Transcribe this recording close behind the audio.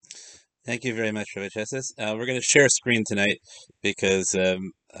Thank you very much, Rabbi Chesses. We're going to share a screen tonight because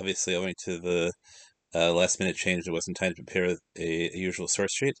obviously, owing to the last minute change, there wasn't time to prepare a usual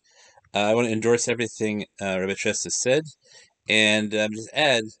source sheet. I want to endorse everything Rabbi Chesses said and just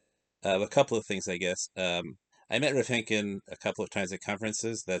add a couple of things, I guess. I met Rav Henkin a couple of times at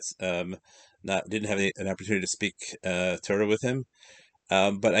conferences. That's not didn't have an opportunity to speak Torah with him,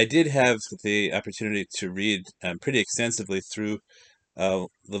 but I did have the opportunity to read pretty extensively through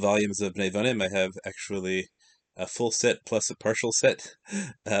the volumes of Bnei Vonim. I have actually a full set plus a partial set,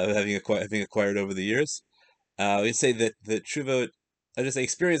 having acquired over the years. We'd say that the Truvot, just an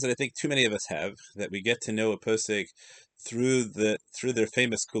experience that I think too many of us have, that we get to know a posek through their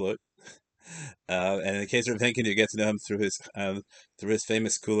famous kulot. And in the case of Henkin, you get to know him through his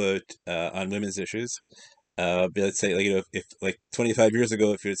famous kulot on women's issues. But let's say, like, if like 25 years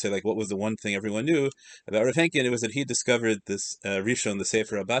ago, if you would say, like, what was the one thing everyone knew about Rav Henkin, it was that he discovered this Rishon, the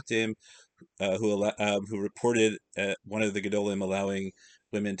Sefer Abatim, who reported one of the Gedolim allowing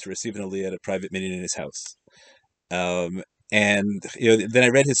women to receive an aliyah at a private meeting in his house. Um, and then I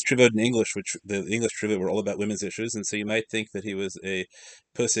read his trivot in English, which the English trivot were all about women's issues, and so you might think that he was a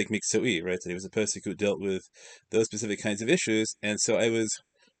posek miksoi, right? That he was a posek who dealt with those specific kinds of issues. And so I was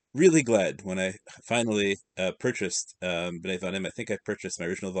really glad when I finally purchased B'nai Vanim. I think I purchased my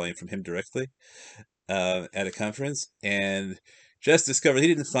original volume from him directly at a conference, and just discovered he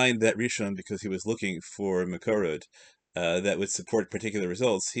didn't find that Rishon because he was looking for Makorod that would support particular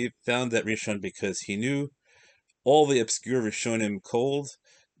results. He found that Rishon because he knew all the obscure Rishonim cold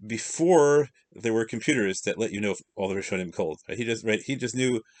before there were computers that let you know if all the Rishonim cold. Right? He just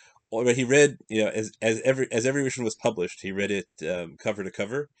knew. Right, he read, as every Rishon was published, he read it cover to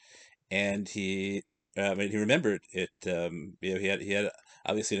cover, and he remembered it. He had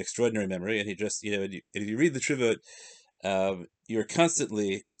obviously an extraordinary memory, and he just, if you read the Truvot, you're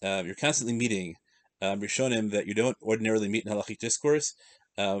constantly meeting Rishonim that you don't ordinarily meet in halachic discourse.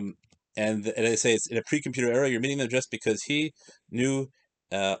 Um, and I say it's in a pre-computer era. You're meeting them just because he knew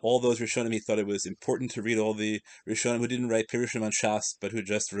all those Rishonim. He thought it was important to read all the Rishonim who didn't write Pirushim on Shas, but who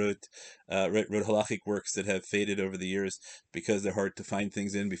just wrote halachic works that have faded over the years because they're hard to find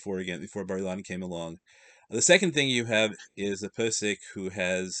things in before Bar Ilan came along. The second thing you have is a posek who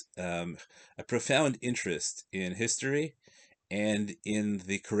has a profound interest in history and in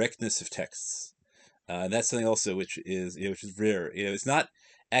the correctness of texts. That's something also which is rare. It's not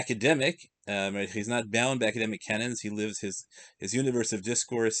academic. Right? He's not bound by academic canons. He lives his universe of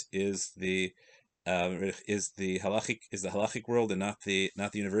discourse is the halachic world and not the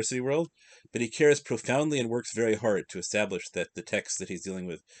university world. But he cares profoundly and works very hard to establish that the texts that he's dealing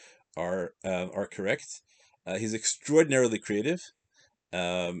with are correct. He's extraordinarily creative.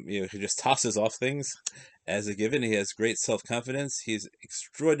 He just tosses off things as a given. He has great self-confidence. He's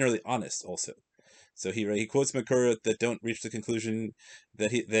extraordinarily honest also. So he quotes Makorot that don't reach the conclusion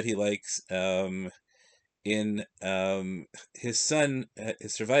that he likes. In his son,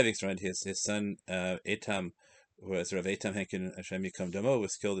 his surviving son, his son Etam, who was Rav Etam Henkin Hashem Yikam Damo,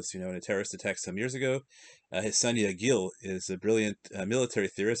 was killed, as you know, in a terrorist attack some years ago. His son Yagil is a brilliant military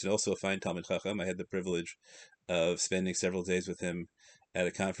theorist and also a fine Talmud Chacham. I had the privilege of spending several days with him at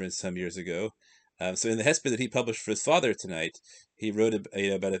a conference some years ago. So in the Hesper that he published for his father tonight, he wrote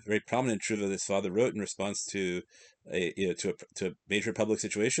about a very prominent tshuva that his father wrote in response to a major public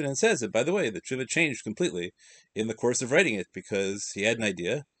situation, and says that, by the way, the tshuva changed completely in the course of writing it because he had an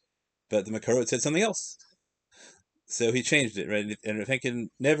idea, but the Makarot said something else, so he changed it, right? And if Henkin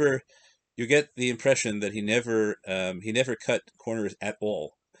never, you get the impression that he never cut corners at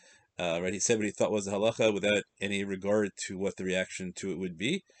all. Right, he said what he thought was the halacha without any regard to what the reaction to it would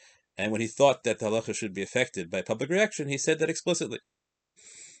be. And when he thought that the halacha should be affected by public reaction, he said that explicitly.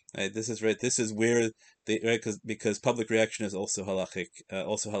 Right, this is right. This is where because public reaction is also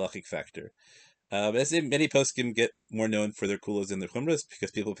halachic factor. As in many poskim get more known for their kulos and their chumras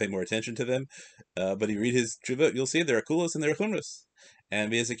because people pay more attention to them. But if you read his truvot, you'll see there are kulos and there are chumras, and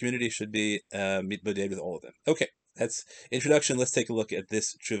we as a community should be mitboded with all of them. Okay, that's introduction. Let's take a look at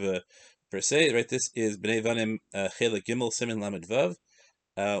this truva per se. Right, this is Bnei Vanim Chelik Gimel Siman Lamed Vav.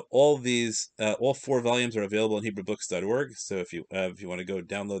 All four volumes are available on HebrewBooks.org. So if you want to go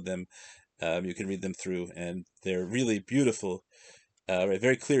download them, you can read them through, and they're really beautiful. Right,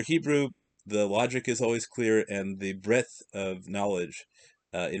 very clear Hebrew. The logic is always clear, and the breadth of knowledge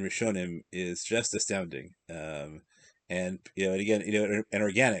in Rishonim is just astounding. And again, and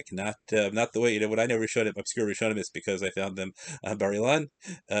organic, not the way what I know Rishonim, obscure Rishonim is because I found them on Bar Ilan.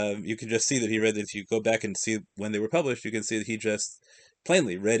 You can just see that he read that. If you go back and see when they were published, you can see that he just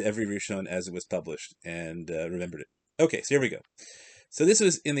plainly read every Rishon as it was published and remembered it. Okay, so here we go. So this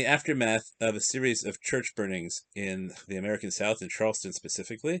was in the aftermath of a series of church burnings in the American South, in Charleston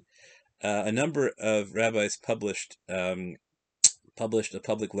specifically. A number of rabbis published a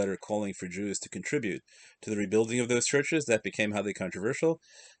public letter calling for Jews to contribute to the rebuilding of those churches. That became highly controversial.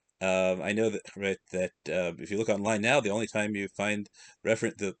 I know that if you look online now, the only time you find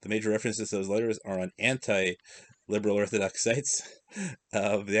the major references to those letters are on anti-liberal Orthodox sites.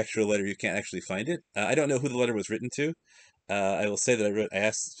 The actual letter, you can't actually find it. I don't know who the letter was written to. I will say that I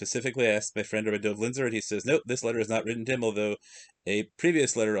asked my friend Rabbi Dov Linzer, and he says, nope, this letter is not written to him, although a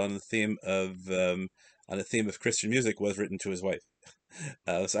previous letter on the theme of Christian music was written to his wife.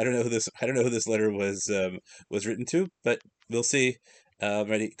 So I don't know who this letter was written to, but we'll see.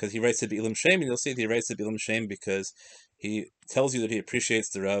 Right, because he writes it Be'ilam Shem, and you'll see that he writes it Be'ilam Shem because he tells you that he appreciates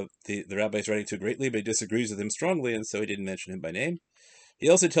the rabbi's writing too greatly, but he disagrees with him strongly, and so he didn't mention him by name. He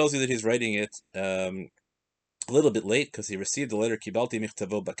also tells you that he's writing it a little bit late because he received the letter Kibalti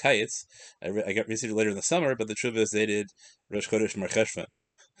Michtavo Bakayitz. Received it later in the summer, but the tshuva is dated Rosh Chodesh Mar Cheshvan.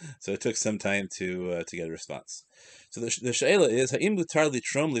 So it took some time to get a response. So the she'ela is Ha'im mutar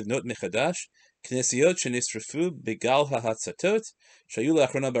litrom livnot mechadash knesiot shenisrafu begal ha'hatzatot shayu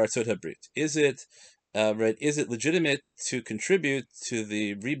la'achrona b'artzot habrit. Is it legitimate to contribute to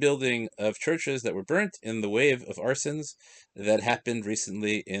the rebuilding of churches that were burnt in the wave of arsons that happened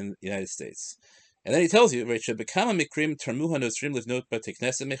recently in the United States? And then he tells you, right,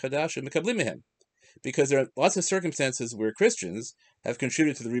 because there are lots of circumstances where Christians have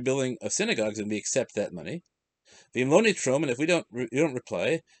contributed to the rebuilding of synagogues, and we accept that money. And if you don't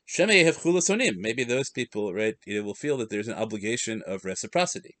reply, maybe those people, right, will feel that there's an obligation of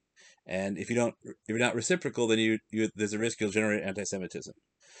reciprocity, and if you're not reciprocal, then there's a risk you'll generate anti-Semitism.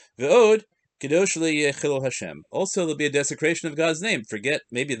 Also, there'll be a desecration of God's name.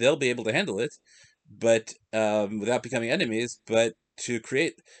 Maybe they'll be able to handle it, but without becoming enemies, but to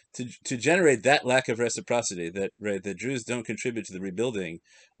generate that lack of reciprocity, that Jews don't contribute to the rebuilding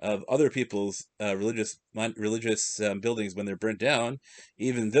of other people's religious buildings when they're burnt down,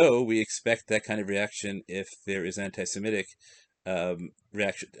 even though we expect that kind of reaction if there is anti-Semitic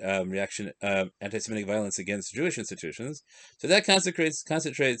anti-Semitic violence against Jewish institutions. So that constitutes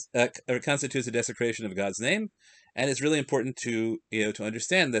a desecration of God's name, and it's really important to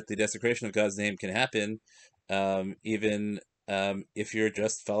understand that the desecration of God's name can happen even if you're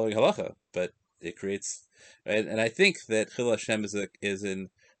just following halacha, but it creates, right? And I think that Chil Hashem is an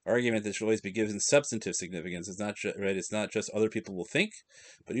argument that should always be given substantive significance. It's not It's not just other people will think,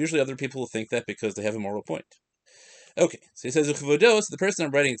 but usually other people will think that because they have a moral point. Okay, so he says, the person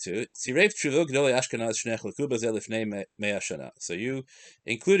I'm writing to, so you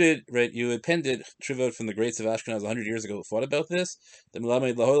included, right, you appended Truvot from the greats of Ashkenaz 100 years ago who fought about this. The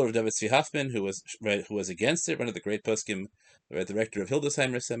Melamed Lahol of David Tzvi Hoffman, who was against it, one of the great poskim, right, the rector of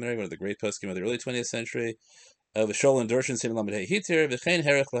Hildesheimer Seminary, one of the great poskim of the early 20th century, of Shol and Dorshan Sim Lamed Hey Hitir, V'chein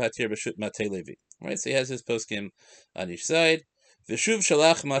Herech Lahatir B'Shut Matei Levi. Right, so he has his poskim on each side. V'shuv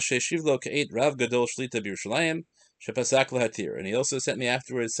Shalach Mashe Shivlo Ka'et Rav Gadol Shlita B'Yerushalayim. And he also sent me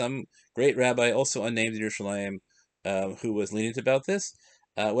afterwards some great rabbi, also unnamed in Yerushalayim, who was lenient about this.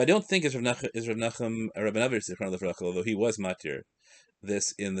 What I don't think is Rav Nachum Rabbanavich, although he was matir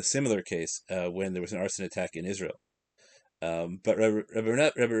this in the similar case when there was an arson attack in Israel. But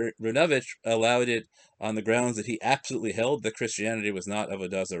Rabbanavich allowed it on the grounds that he absolutely held that Christianity was not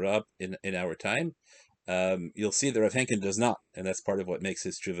avodah zarah in our time. You'll see that Rav Henkin does not, and that's part of what makes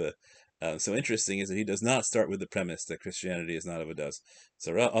his tshuva so interesting, is that he does not start with the premise that Christianity is not avodah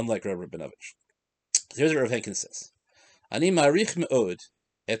zarah, unlike Rav Rabbanavich. Here's what Rav Henkin says: Ani marich me'od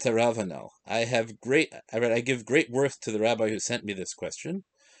et harav hanal. I give great worth to the rabbi who sent me this question.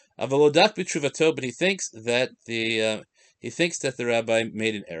 Avalodak b'tshuvato, but he thinks that the rabbi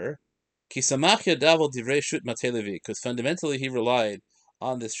made an error. Ki samach yadav al divrei shut matei levi, because fundamentally he relied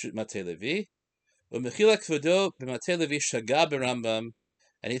on this shut matei levi. U'mechila kvodo b'matei levi shaga b'Rambam,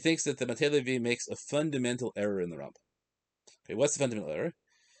 and he thinks that the Matei Levi makes a fundamental error in the Rambam. Okay, what's the fundamental error?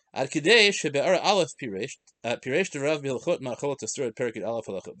 Ad kidei shebe'ara aleph piresh derav b'hilchot ma'acholot asur perik aleph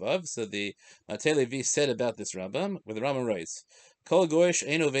halachot vav. So the Matei Levi said about this Rambam, where the Rambam writes, Kol goyish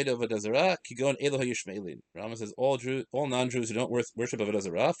ein oved avodah zarah kigon elo hayishmeilin. Rambam says all non-Jews who don't worship avodah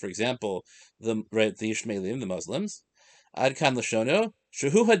zarah, for example, the Yishmaelim, the Muslims, ad kan lashono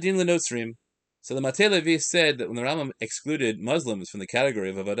shehu hadin lenotzrim. So the Matei Levi said that when the Rambam excluded Muslims from the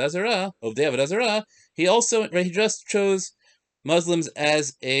category of avodah zarah, he just chose Muslims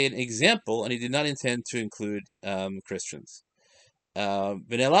as an example, and he did not intend to include Christians. And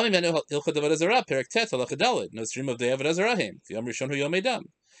that's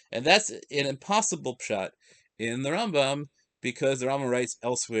an impossible pshat in the Rambam because the Rambam writes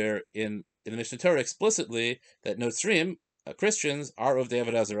elsewhere in the Mishnah Torah explicitly that Notzrim, Christians, are of Day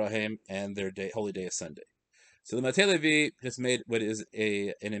Avodah Zarah and their holy day is Sunday. So the Matei Levi just made what is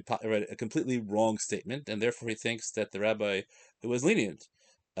a completely wrong statement, and therefore he thinks that the rabbi who was lenient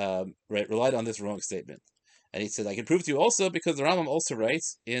relied on this wrong statement. And he said, I can prove to you also because the Rambam also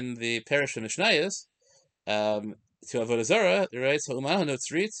writes in the Parish of Mishnayos to Avodah Zarah, he writes, Ha'umah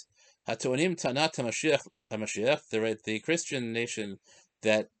Notzrit, Ha'to'anim Tanat HaMashiach, the Christian nation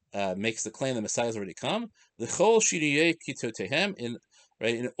that makes the claim the Messiah has already come, L'chol Shiriyei Kitotehem, in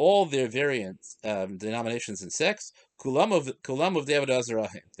all their variant denominations and sects, kulam of the Avodah Zarah.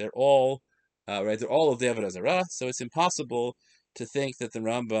 They're all they're all of the Avodah Zarah. So it's impossible to think that the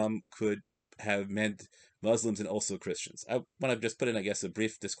Rambam could have meant Muslims and also Christians. I want to just put in, I guess, a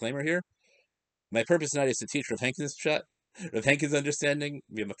brief disclaimer here. My purpose tonight is to teach Rav Henkin's shot. Rav Henkin's understanding.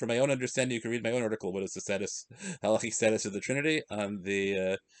 From my own understanding, you can read my own article. What is the halachic status of the Trinity on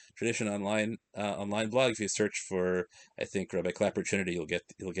the Tradition online blog? If you search for, I think, Rabbi Clapper Trinity,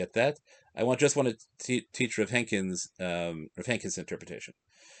 you'll get that. I want to teach Rav Henkin's interpretation.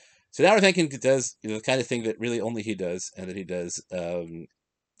 So now Rav Henkin does the kind of thing that really only he does, and that he does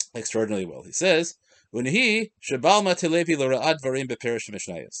extraordinarily well. He says, "Unhi shabal matelevi lora'ad varim beperish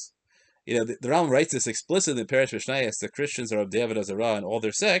mishnayos." The Rambam writes this explicitly in Parish Mishnayos. The Christians are of Avodah Zarah and all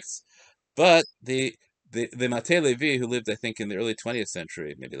their sects, but the Matei Levi, who lived, I think, in the early 20th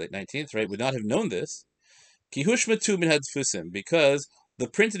century, maybe late 19th, right, would not have known this. Ki hushmatu min hadfusim, because the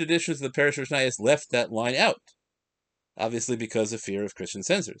printed editions of the Parish Mishnayos left that line out, obviously because of fear of Christian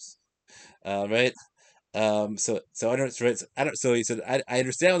censors, right? So I don't. Right, So he said, I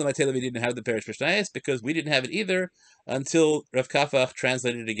understand when the Matei Levi didn't have the Parish Mishnayos because we didn't have it either until Rav Kafach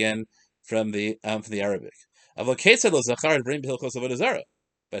translated it again from the Arabic. But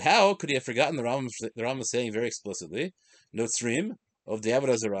how could he have forgotten the Rambam was saying very explicitly, Notzrim of the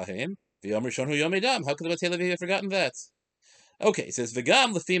Avodah Zarahim, v'yom rishon hu yom edam. How could the Matei Levi have forgotten that? Okay, he says,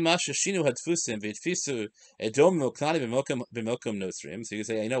 V'gam lefi ma sheshinu hadfusim v'itfisu edom milknani b'milkom Notzrim. So you can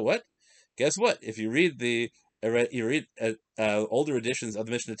say, you know what? Guess what? If you read older editions of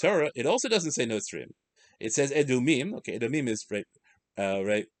the Mishnah Torah, it also doesn't say Notzrim. It says Edumim. Okay, Edumim is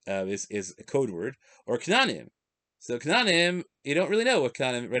is a code word, or Knanim. So Knanim, you don't really know what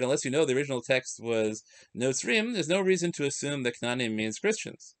Knanim, right? Unless you know the original text was Notzrim, there's no reason to assume that Knanim means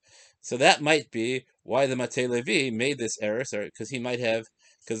Christians. So that might be why the Matei Levi made this error, because the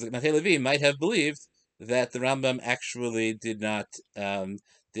Matei Levi might have believed that the Rambam actually did not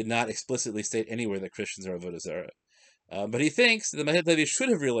explicitly state anywhere that Christians are Avodah Zarah. But he thinks that the Matei Levi should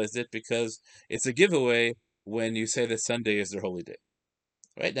have realized it because it's a giveaway when you say that Sunday is their holy day.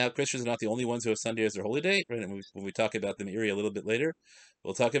 Right now, Christians are not the only ones who have Sunday as their holy day. Right, and when we talk about the Meiri a little bit later,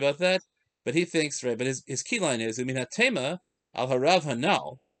 we'll talk about that. But he thinks, right. But his key line is Uminatema al harav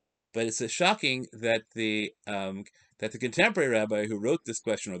hanal. But it's shocking that the contemporary rabbi who wrote this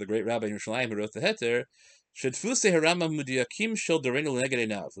question, or the great rabbi in Yerushalayim who wrote the Heter, Shedfuse Harambam Mudiakim Shel Dorenu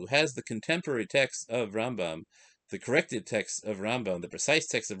Legadenav, who has the contemporary text of Rambam, the corrected text of Rambam, the precise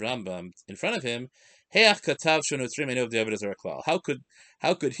text of Rambam in front of him. How could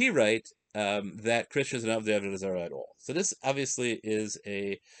he write that Christians are not of the Avodah Zarah at all? So this obviously is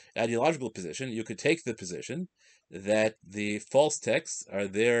a ideological position. You could take the position that the false texts are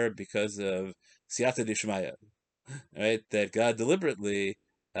there because of siyata dishmaya, right? That God deliberately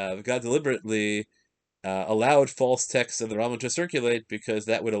allowed false texts of the Rambam to circulate because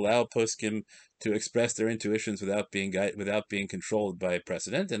that would allow poskim to express their intuitions without being controlled by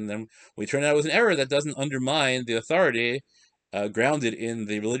precedent. And then we turn out it was an error that doesn't undermine the authority grounded in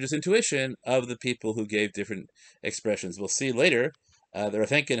the religious intuition of the people who gave different expressions. We'll see later that Rav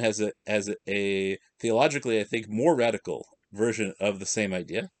Henkin has a theologically, I think, more radical version of the same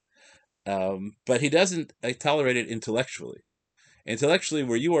idea, but he doesn't tolerate it intellectually. Intellectually,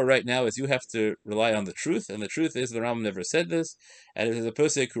 where you are right now is you have to rely on the truth, and the truth is the Rambam never said this, and if there's a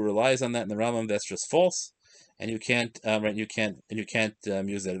posek who relies on that in the Rambam, that's just false, and you can't use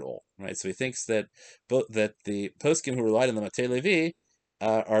that at all, right? So he thinks that the poskim who relied on the Matei Levi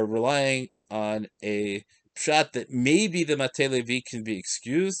are relying on a pshat that maybe the Matei Levi can be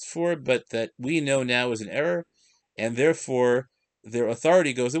excused for, but that we know now is an error, and therefore their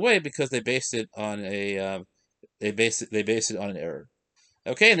authority goes away because they base it on an error.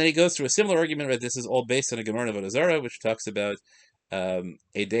 Okay, and then he goes through a similar argument, right? This is all based on a Gemara of Avodah Zarah, which talks about Edeim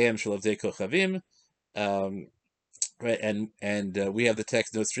Shalavdei Kochavim, right? And we have the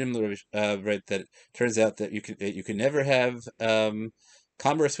text Notzrim, right? That turns out that you can never have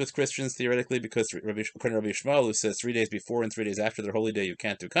commerce with Christians theoretically, because according to Rabbi Shmuel, who says 3 days before and 3 days after their holy day you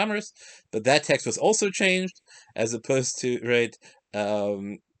can't do commerce, but that text was also changed as opposed to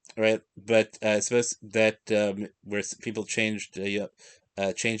But I suppose that where people changed it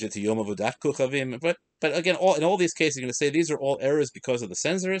to Yom Avodat Kuchavim, but again, in all these cases, you're going to say these are all errors because of the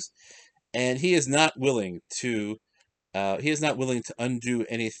censors, and he is not willing to undo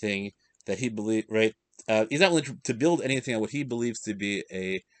anything that he believes. He's not willing to build anything on what he believes to be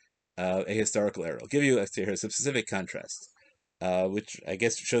a historical error. I'll give you a specific contrast, which I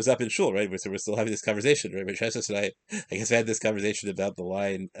guess shows up in Shul, right? So we're still having this conversation, right? Sheshes and I guess, had this conversation about the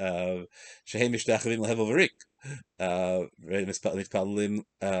line "Shehem mishtachavim lehevel v'rik," right? Mitpalim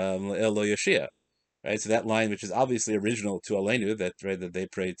le'el lo yoshia. Right, so that line, which is obviously original to Aleinu, that they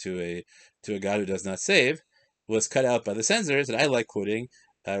pray to a God who does not save, was cut out by the censors, and I like quoting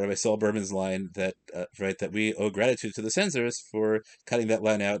Rabbi Saul Berman's line that that we owe gratitude to the censors for cutting that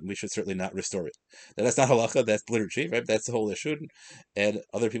line out, and we should certainly not restore it. Now, that's not halacha, that's liturgy, right? That's the whole issue, and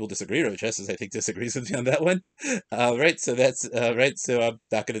other people disagree. Rabbi Chesses, I think, disagrees with me on that one, right? So that's right. So I'm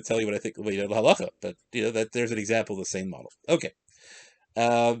not going to tell you what I think, halacha, but that there's an example of the same model. Okay.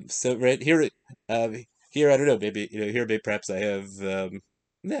 So right here, here I don't know. Maybe here maybe perhaps I have.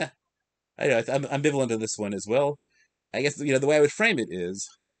 Nah, I don't know. I'm ambivalent on this one as well. I guess the way I would frame it is,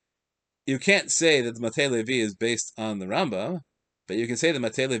 you can't say that the Matei Levi is based on the Rambam, but you can say that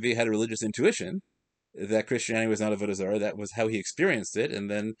Matei Levi had a religious intuition that Christianity was not avodah zarah. That was how he experienced it, and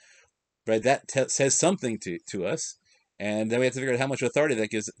then that says something to us. And then we have to figure out how much authority that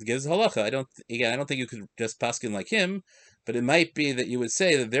gives halacha. I don't think you could just paskin like him, but it might be that you would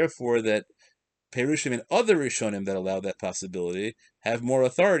say that therefore that Perushim and other Rishonim that allow that possibility have more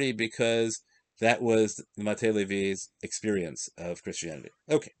authority because that was Matei Levi's experience of Christianity.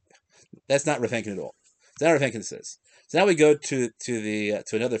 Okay, that's not Rav Henkin at all. It's not Rav Henkin says. So now we go to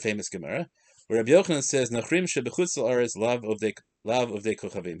another famous Gemara where Rabbi Yochanan says Nachrim shebechutz la'aretz lav ovdei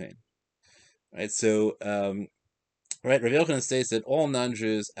kochavim hein. Right, so Rabbi Yochanan states that all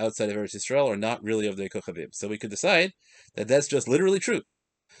non-Jews outside of Eretz Yisrael are not really of the Kochavim. So we could decide that that's just literally true.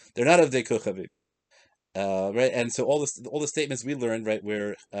 They're not of the Kochavim. Right, and so all the statements we learned, right,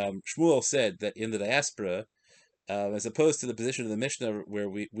 where Shmuel said that in the diaspora, as opposed to the position of the Mishnah where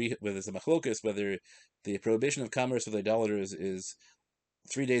where there's a machlokus whether the prohibition of commerce with idolaters is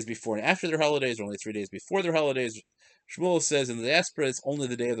 3 days before and after their holidays or only 3 days before their holidays, Shmuel says in the diaspora it's only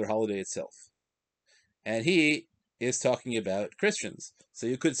the day of their holiday itself, and he is talking about Christians. So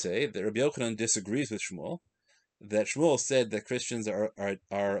you could say that Rabbi Yochanan disagrees with Shmuel, that Shmuel said that Christians are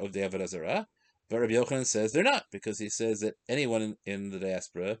of the Avodah Zarah, but Rabbi Yochanan says they're not, because he says that anyone in the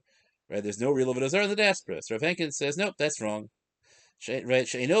diaspora, right, there's no real Avodah Zarah in the diaspora. So Rav Henkin says, nope, that's wrong. Right,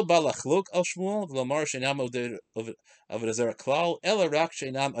 she'eno ba lachlok al Shmuel v'lomar she'nam Avodah Zarah klal ela rak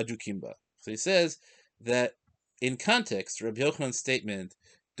she'nam adukim ba. So he says that in context, Rabbi Yochanan's statement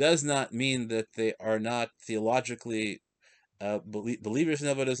does not mean that they are not theologically believers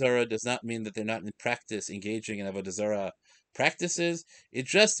in Avodah Zarah, does not mean that they're not in practice engaging in Avodah Zarah practices. It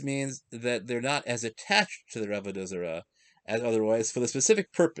just means that they're not as attached to their Avodah Zarah as otherwise for the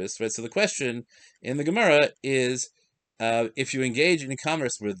specific purpose, right? So the question in the Gemara is, if you engage in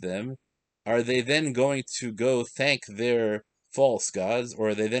commerce with them, are they then going to go thank their false gods, or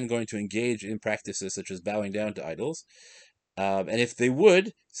are they then going to engage in practices such as bowing down to idols? And if they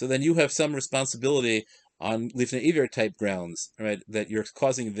would, so then you have some responsibility on Lifnei Iver type grounds, right? That you're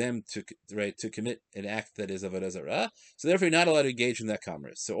causing them to commit an act that is avodah zarah. So therefore, you're not allowed to engage in that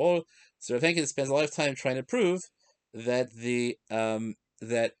commerce. So Rav Henkin spends a lot of time trying to prove that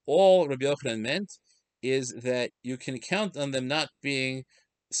that all Rabbi Yochanan meant is that you can count on them not being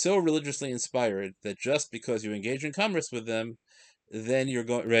so religiously inspired that just because you engage in commerce with them, then you're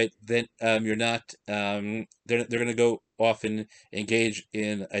going right. Then you're not. They're going to go off and engage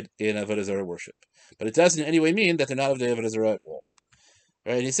in avodah zarah worship, but it doesn't in any way mean that they're not of the avodah zarah at all.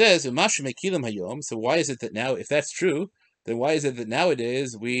 Right? And he says, hayom. So why is it that now, if that's true, then why is it that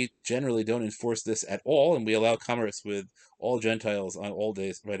nowadays we generally don't enforce this at all, and we allow commerce with all Gentiles on all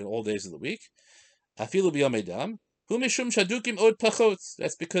days, right, on all days of the week? Afilu b'yom hu mishum shadukim od pachot.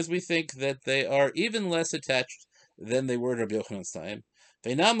 That's because we think that they are even less attached than they were at Rabbi Yochanan's time.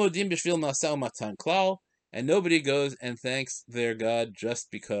 Ve'nam modim b'shvil masau matan klal, and nobody goes and thanks their God just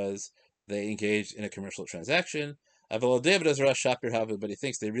because they engaged in a commercial transaction. But he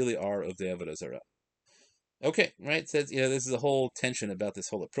thinks they really are of the Avodah Zarah. Okay, right? Says this is a whole tension about this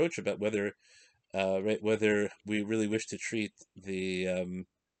whole approach about whether we really wish to treat the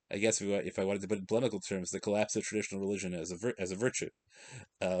I guess if I wanted to put it in polemical terms, the collapse of traditional religion as a virtue,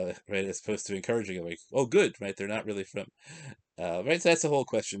 right, as opposed to encouraging it, like, oh, good, right? They're not really from, right. So that's a whole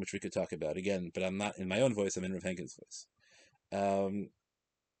question which we could talk about again, but I'm not in my own voice. I'm in Rav Henkin's voice.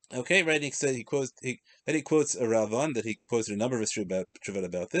 Okay, right. He said then he quotes a Ravan that he quoted a number of his Shuvat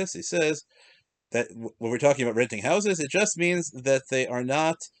about this. He says that when we're talking about renting houses, it just means that they are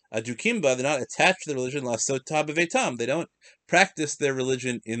not adukimba, they're not attached to the religion, lasota bevetam. They don't practice their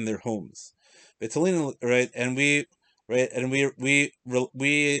religion in their homes. Right, and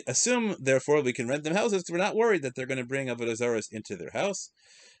we assume therefore we can rent them houses because we're not worried that they're going to bring avodah zaros into their house.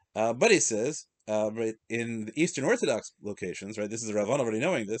 But he says, right, in the Eastern Orthodox locations, right, this is a Ravan already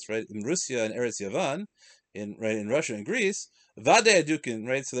knowing this, right, in Russia and Eretz Yavan, in Russia and Greece, Vade Adukin,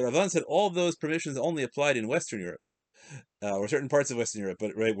 right, so the Ravan said all those permissions only applied in Western Europe, or certain parts of Western Europe,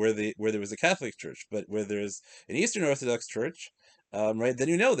 but right where there was a Catholic church, but where there's an Eastern Orthodox church, right, then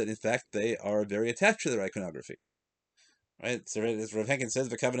you know that in fact they are very attached to their iconography. Right, so right, as Rav Henkin says,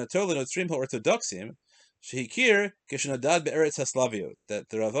 "V'kavanatol l'notzrim ha'orthodoxim shehikir kishnadad be'eretz haSlaviot." That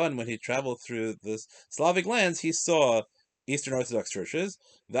the Ravan, when he traveled through the Slavic lands, he saw Eastern Orthodox churches.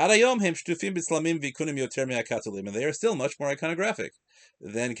 V'adayom hem shtufim b'slamim v'ikunim yoter me'akatolim, and they are still much more iconographic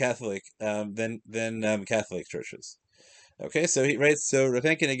than Catholic Catholic churches. Okay, so he writes. So Rav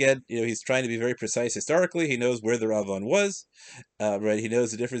Henkin again, he's trying to be very precise historically. He knows where the Ravan was. Right, he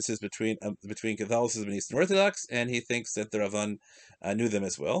knows the differences between Catholicism and Eastern Orthodox, and he thinks that the Ravan knew them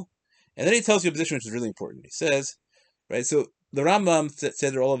as well. And then he tells you a position which is really important. He says, right, so the Rambam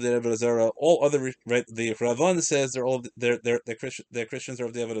said they're all of the Avodah Zarah. All other, right, the Ravan says they're all of they're Christians are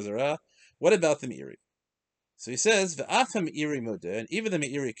of the Avodah Zarah. What about the Meiri? So he says, "V'af Meiri modeh," and even the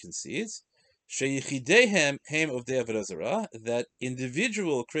Meiri concedes, "Sheyichidehem heim of the Avodah Zarah," that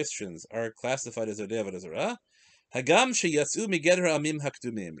individual Christians are classified as of the Avodah Zarah. Hagam sheyatzu migeder amim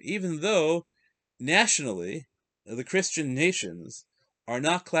hakdumim, even though nationally the Christian nations are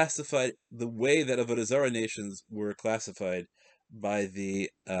not classified the way that Avodah Zarah nations were classified by the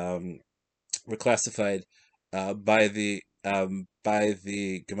by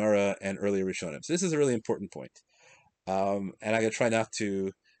the Gemara and earlier Rishonim. So this is a really important point, and I'm going to try not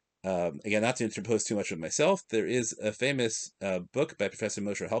to. Again, not to interpose too much of myself. There is a famous book by Professor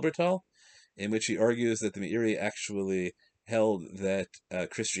Moshe Halbertal, in which he argues that the Meiri actually held that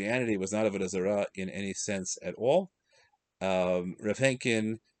Christianity was not avodah zarah in any sense at all. Rav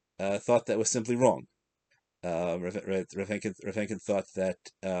Henkin thought that was simply wrong. Rav Henkin thought that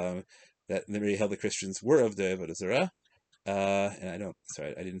that the Meiri held the Christians were of the avodah zarah. And I don't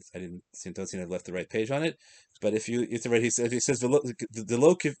seem to have left the right page on it. But it's right. He says the lo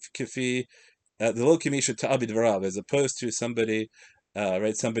kifi the lo kimisha ta'abid v'rav, as opposed to somebody,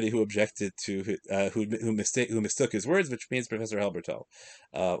 right, somebody who objected to who mistook his words, which means Professor Halbertal.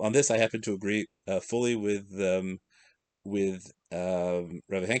 On this, I happen to agree fully with Rav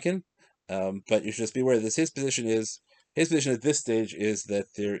Henkin, but you should just be aware that his position at this stage is that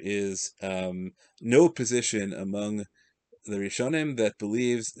there is no position among the Rishonim that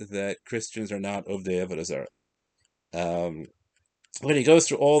believes that Christians are not of the Avodah Zarah. When he goes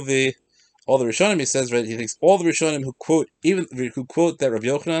through all the Rishonim, he says, right, he thinks all the Rishonim who quote that Rabbi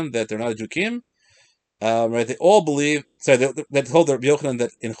Yochanan that they're not Jukim, right, they all believe. Sorry, that hold Rabbi Yochanan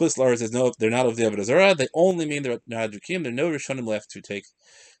that in Chutz La'aretz they're not of the Avodah Zarah. They only mean they're not Jukim. There are no Rishonim left who take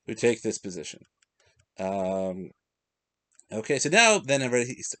this position. Okay, so now then,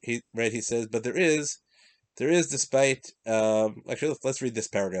 he says, but there is, despite actually let's read this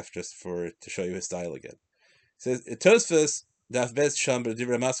paragraph just to show you his style again. It says Tosfos daf bez sham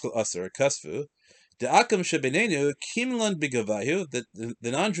b'divrei maskul aser kasvu de'akam shebenenu kimlan b'gavayu, that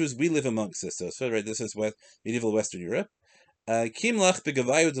the non-Jews we live amongst this. So right, this is medieval Western Europe. Kimlach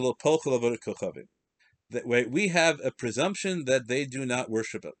b'gavayu de lo polchel avodat kochavim. That we have a presumption that they do not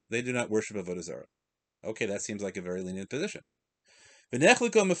worship avodah zarah. Okay, that seems like a very lenient position. And the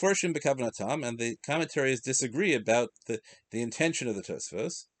commentaries disagree about the intention of the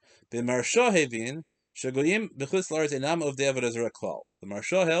Tosfos. The Maharsha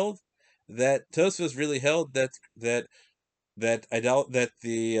held that Tosfos really held that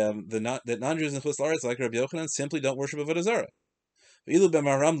non-Jews in Chutz La'aretz, like Rabbi Yochanan, simply don't worship avodah zarah. Ilu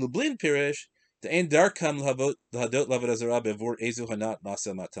b'Maharam Lublin pirish de'ein darkam lahadot l'avodah zarah bevur ezu hanat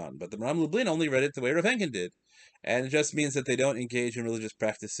masa matan. But the Maharam Lublin only read it the way Rav Henkin did. And it just means that they don't engage in religious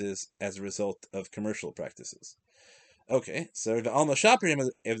practices as a result of commercial practices. Okay, so the Alma Shaprim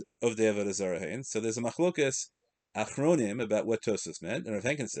of the Avodah Zarah. So there's a machlokas achronim about what Tosfos meant, and Rav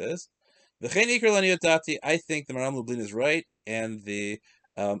Henkin says, "V'chein ikar lani yodati." I think the Maharam Lublin is right, and the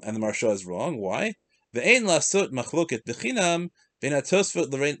Maharsha is wrong. Why? Ve'ein lasot machloket b'chinam Ben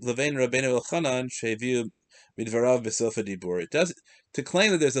Tosfot Levein Rabbeinu Elchanan sheviu midvarav b'sofa dibur. It does to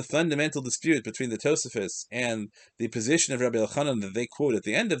claim that there's a fundamental dispute between the Tosafos and the position of Rabbi Elchanan that they quote at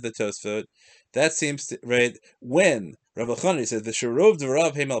the end of the Tosfot. That seems to, right when Rabbi Elchanan says the Sharov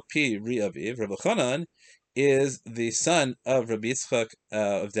Dvarav Hemal Pi Ri Aviv. Rabbi Elchanan is the son of Rabbi Yitzchak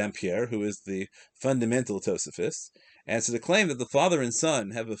of Dampier, who is the fundamental Tosafist. And so to claim that the father and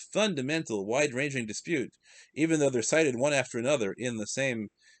son have a fundamental, wide-ranging dispute, even though they're cited one after another in the same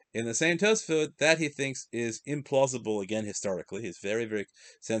Tosfot, that he thinks is implausible again historically. He's very, very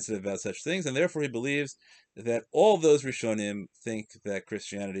sensitive about such things, and therefore he believes that all those Rishonim think that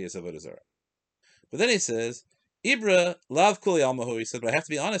Christianity is Avodah Zarah. But then he says, Ibra lav kuli almahu. He said, but I have to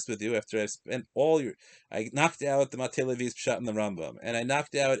be honest with you. After I've spent I knocked out the Matei Levi's pshat in the Rambam, and I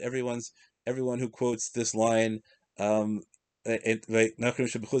knocked out everyone who quotes this line. I knocked out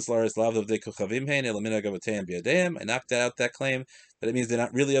that claim that it means they're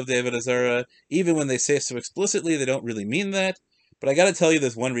not really of the Avodah Zarah. Even when they say so explicitly, they don't really mean that. But I got to tell you,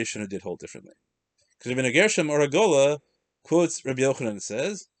 there's one Rishon who did hold differently. Because Rabbi Gershom Oragola quotes Rabbi Yochanan and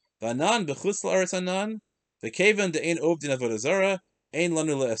says, "V'anan b'chutz la'aretz anan, v'kevan de'ein ovdin avodah zarah, ein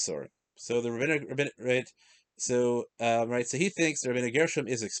lanu le'esor." So the rabbinic right. So so he thinks Rabbi Gershom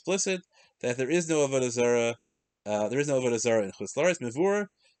is explicit that there is no avodah zarah. There is no avodah zarah in chutz la'aretz. Mevur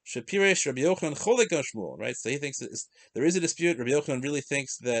shepiresh Rabbi Yochanan cholek on Shmuel. Right. So he thinks that there is a dispute. Rabbi Yochanan really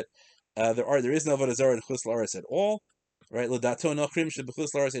thinks that there is no avodah zarah in chutz la'aretz at all. Right. L'dato nochrim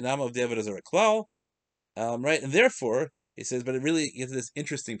shebechutz la'aretz einam of the avodah zarah klal. Right, and therefore he says, but it really gives this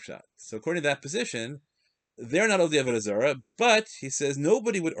interesting shot. So according to that position, they're not of the Avodah Zarah, but he says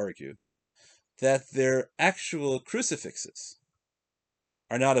nobody would argue that their actual crucifixes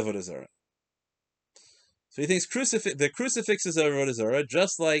are not Avodah Zarah. So he thinks the crucifixes are Avodah Zarah,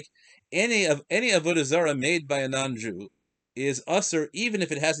 just like any Avodah Zarah made by a non-Jew is usher, even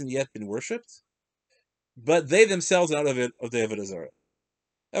if it hasn't yet been worshipped, but they themselves are not of the Avodah Zarah.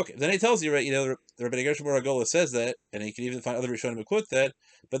 Okay, then he tells you, right, the Rabbi Gershom Oragola says that, and he can even find other Rishonim who quote that,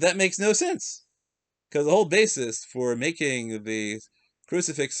 but that makes no sense. Because the whole basis for making the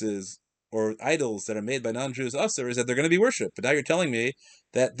crucifixes or idols that are made by non-Jews usher is that they're going to be worshipped. But now you're telling me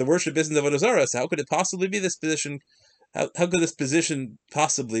that the worship isn't Avodah Zarah, so how could it possibly be this position? How could this position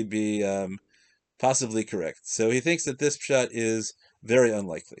possibly be possibly correct? So he thinks that this pshat is very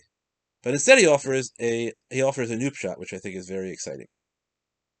unlikely. But instead he offers a new pshat, which I think is very exciting.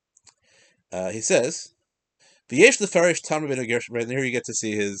 He says, "V'yesh lefarish Tam Rabbeinu Gershom." Right, and here you get to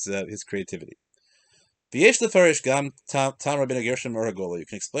see his creativity. V'yesh lefarish gam Tam Rabbeinu Gershom Oragola. You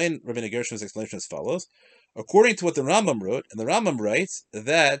can explain Rabbeinu Gershom's explanation as follows: according to what the Rambam wrote, and the Rambam writes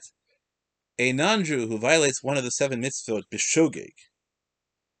that a non-Jew who violates one of the 7 mitzvot b'shogeg,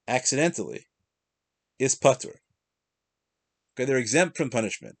 accidentally, is patur. Okay, they're exempt from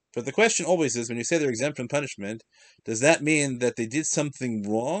punishment. But the question always is, when you say they're exempt from punishment, does that mean that they did something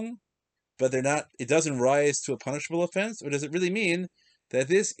wrong, but they're not? It doesn't rise to a punishable offense, or does it really mean that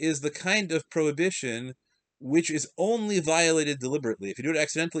this is the kind of prohibition which is only violated deliberately? If you do it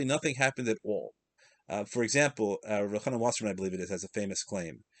accidentally, nothing happened at all. For example, Rav Chanan Wasserman, I believe it is, has a famous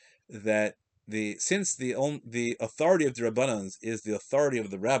claim that since the authority of the Rabbanans is the authority of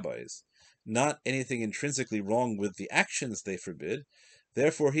the rabbis, not anything intrinsically wrong with the actions they forbid,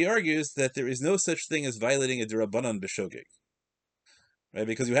 therefore he argues that there is no such thing as violating a D'Rabbanan b'shogeg. Right,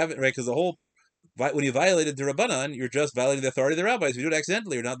 because you haven't, right? Because when you violated the Rabbanan, you're just violating the authority of the rabbis. If you do it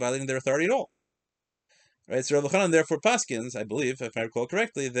accidentally, you're not violating their authority at all. Right. So Rav Chanan therefore paskins, I believe, if I recall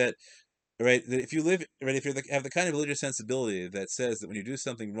correctly, that if you have the kind of religious sensibility that says that when you do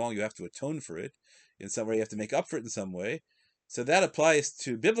something wrong, you have to atone for it in some way, you have to make up for it in some way. So that applies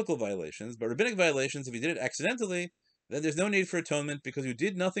to biblical violations, but rabbinic violations, if you did it accidentally, then there's no need for atonement because you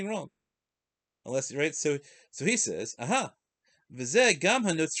did nothing wrong, unless right. So he says, aha. So he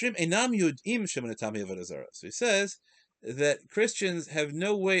says that Christians have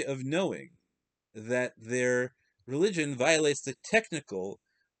no way of knowing that their religion violates the technical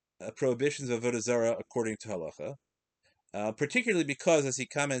prohibitions of Avodah Zarah according to halacha, particularly because, as he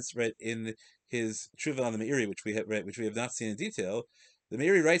comments right in his Tshuva on the Meiri, which we have not seen in detail, the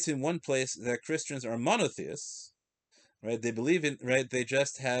Meiri writes in one place that Christians are monotheists. Right, they believe in they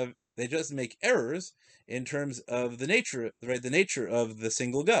just make errors in terms of the nature of the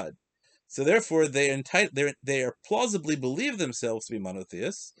single God. So therefore, they are plausibly believe themselves to be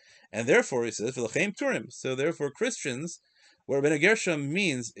monotheists, and therefore he says v'lacheim turim. So therefore, Christians, what Rabbeinu Gershom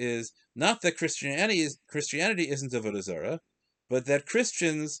means is not that Christianity isn't Avodah Zarah, but that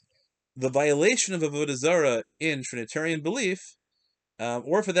Christians, the violation of Avodah Zarah in Trinitarian belief,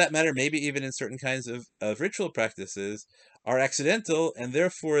 or for that matter, maybe even in certain kinds of ritual practices, are accidental, and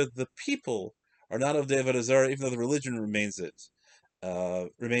therefore the people are not of the Avodah Zarah, even though the religion remains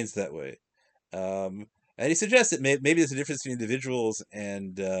that way. And he suggests that maybe there's a difference between individuals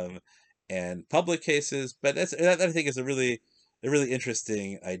and public cases, but that I think is a really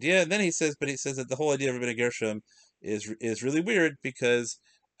interesting idea. And then he says that the whole idea of Rabbeinu Gershom is really weird because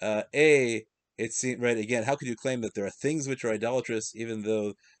a it seems right again. How could you claim that there are things which are idolatrous even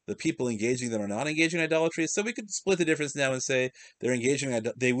though the people engaging them are not engaging in idolatry? So we could split the difference now and say they're engaging.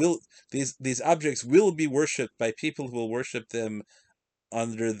 They will these objects will be worshipped by people who will worship them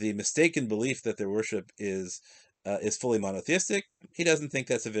under the mistaken belief that their worship is fully monotheistic. He doesn't think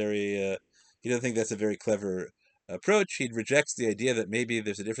that's a very clever approach. He rejects the idea that maybe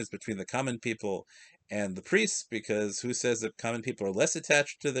there's a difference between the common people and the priests, because who says that common people are less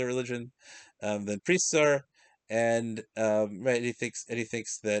attached to their religion than priests are? And right, he thinks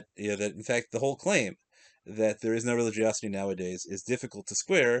that that in fact the whole claim that there is no religiosity nowadays is difficult to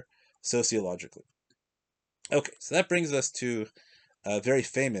square sociologically. Okay, so that brings us to a very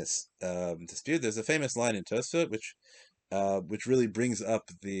famous dispute. There's a famous line in Tosfot which really brings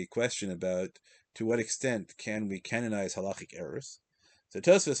up the question about to what extent can we canonize halachic errors. So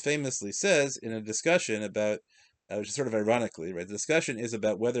Tosfos famously says in a discussion about, which is sort of ironically, right? The discussion is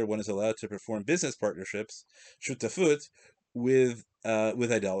about whether one is allowed to perform business partnerships, shutafut, with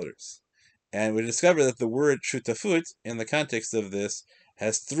idolaters, and we discover that the word shutafut in the context of this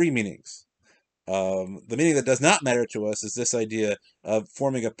has three meanings. The meaning that does not matter to us is this idea of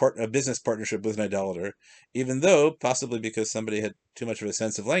forming a business partnership with an idolater, even though, possibly because somebody had too much of a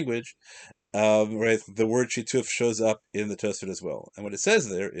sense of language, right, the word shituf shows up in the Tosfot as well. And what it says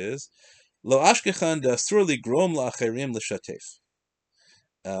there is, Lo ashkechan dasur ligrom la'acherim l'shatef.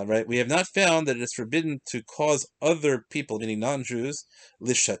 Right, we have not found that it is forbidden to cause other people, meaning non-Jews,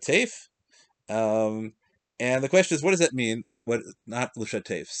 l'shatef. And the question is, what does that mean? What not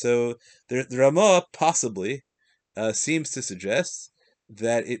l'shatef? So the Ramah possibly seems to suggest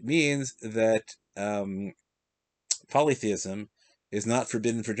that it means that polytheism is not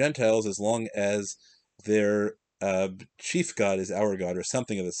forbidden for Gentiles as long as their chief god is our god or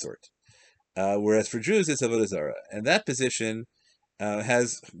something of the sort. Whereas for Jews, it's Avodah Zarah, and that position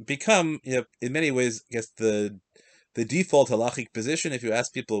has become, in many ways, I guess the default halachic position. If you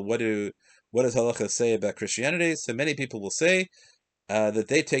ask people what does halacha say about Christianity, so many people will say that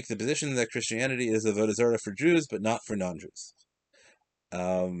they take the position that Christianity is Avodah Zarah for Jews, but not for non-Jews.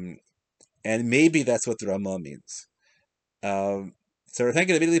 And maybe that's what the Ramah means. So Rav Henkin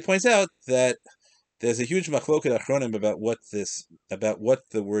immediately points out that there's a huge machloket achronim about what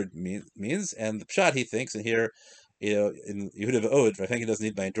the word means, and the pshat he thinks, and here, in Yehuda V'Od, Rav Henkin doesn't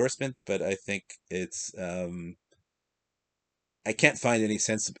need my endorsement, but I think it's I can't find any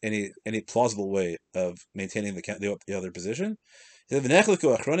plausible way of maintaining the other position. Is it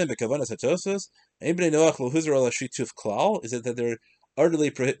that they're utterly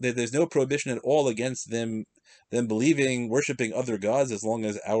that there's no prohibition at all against them worshiping other gods as long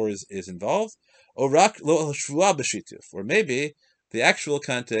as ours is involved, or maybe the actual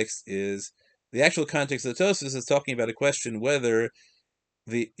context of the Tosfos is talking about a question whether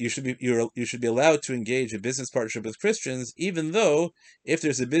you should be allowed to engage in business partnership with Christians, even though if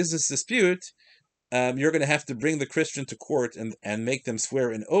there's a business dispute, you're going to have to bring the Christian to court and make them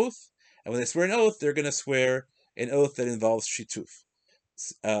swear an oath. And when they swear an oath, they're going to swear an oath that involves shituf.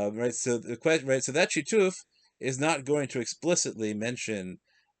 Right. So the question, right. So that shituf is not going to explicitly mention,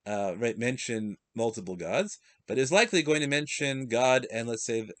 mention multiple gods, but is likely going to mention God and let's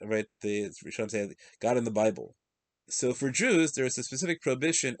say, right, God in the Bible. So for Jews, there is a specific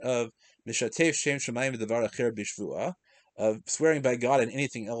prohibition of mishatef shem shemayim v'davar acher b'shvuah, of swearing by God and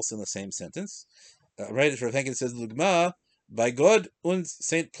anything else in the same sentence. Right, Rav Henkin says lugma by God und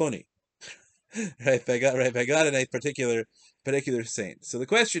Saint Ploni. Right, by God and a particular saint. So the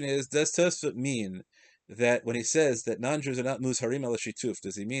question is, does Tosfot mean that when he says that non-Jews are not muzharim al shituf,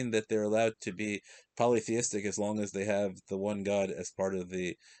 does he mean that they're allowed to be polytheistic as long as they have the one God as part of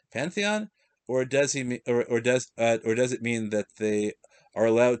the pantheon, or does it mean that they are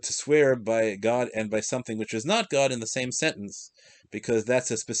allowed to swear by God and by something which is not God in the same sentence, because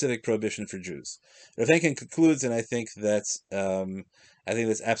that's a specific prohibition for Jews? Rav Henkin concludes, and I think that's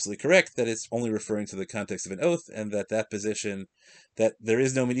absolutely correct, that it's only referring to the context of an oath, and that position, that there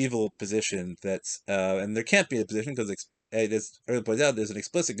is no medieval position that's, and there can't be a position because, as earlier points out, there's an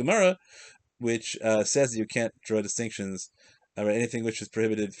explicit Gemara which says that you can't draw distinctions, anything which is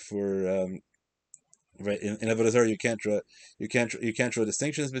prohibited for. Right, in Avodah Zarah, you can't draw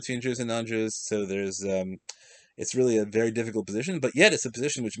distinctions between Jews and non-Jews. So there's it's really a very difficult position, but yet it's a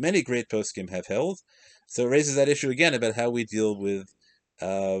position which many great poskim have held. So it raises that issue again about how we deal with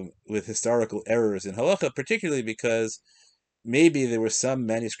historical errors in halacha, particularly because maybe there were some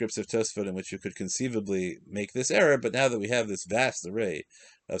manuscripts of Tosfot in which you could conceivably make this error, but now that we have this vast array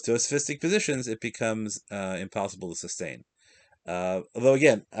of Tosfistic positions, it becomes impossible to sustain. Although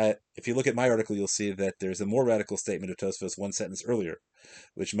again, if you look at my article, you'll see that there's a more radical statement of Tosfos one sentence earlier,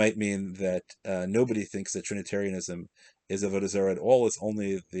 which might mean that nobody thinks that Trinitarianism is avodah zarah at all. It's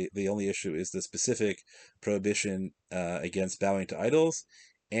only the only issue is the specific prohibition against bowing to idols,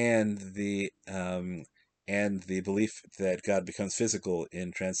 and the belief that God becomes physical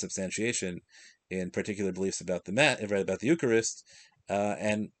in transubstantiation, in particular beliefs about about the Eucharist,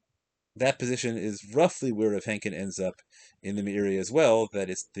 and that position is roughly where Rav Henkin ends up in the Meiri as well. That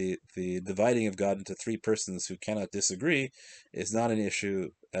it's the dividing of God into three persons who cannot disagree is not an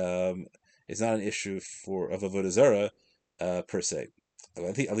issue. Is not an issue of avodah zarah per se.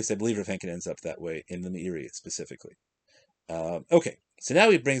 I think, at least I believe Rav Henkin ends up that way in the Meiri specifically. Okay, so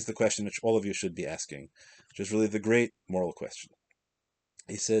now he brings the question which all of you should be asking, which is really the great moral question.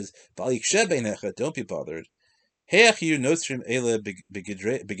 He says, "Don't be bothered. How could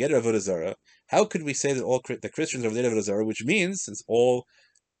we say that all the Christians are avodah zarah, which means, since all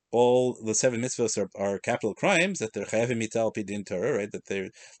the seven mitzvahs are capital crimes, that they're chayavim mital pidin Torah, right? That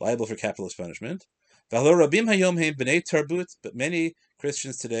they're liable for capitalist punishment. But many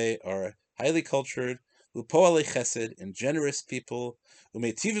Christians today are highly cultured, upoalei chesed, and generous people,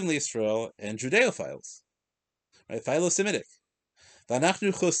 umeitivim Yisrael, and Judeophiles, right? Philo-Semitic.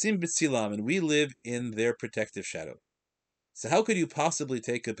 And we live in their protective shadow. So how could you possibly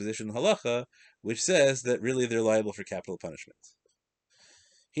take a position in halacha which says that really they're liable for capital punishment?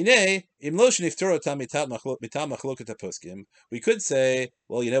 We could say,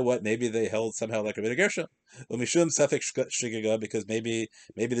 well, you know what? Maybe they held somehow like Rabbi Gershom, because maybe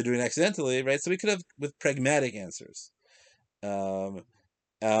they're doing it accidentally, right? So we could have with pragmatic answers. But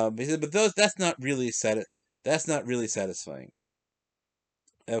that's not really satisfying.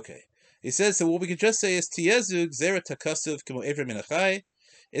 Okay. He says, so what we could just say is Tiyezug Zera Takasuv Kimo Evra Minachai.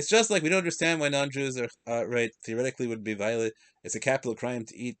 It's just like we don't understand why non-Jews are right, theoretically would be violent. It's a capital crime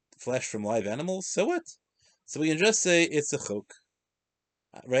to eat flesh from live animals. So what? So we can just say it's a chok.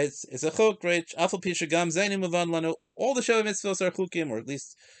 Right? It's a chok, right? Afal Pisha Gam Zainim Muvan Lano. All the Sheva Mitzvahs are chukim, or at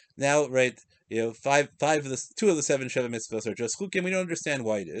least now, right, two of the seven Sheva Mitzvahs are just chukim. We don't understand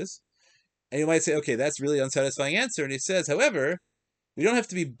why it is. And you might say, okay, that's really unsatisfying answer. And he says, however, we don't have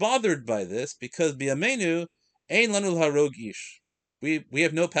to be bothered by this because biyamenu ein lanu harog ish. We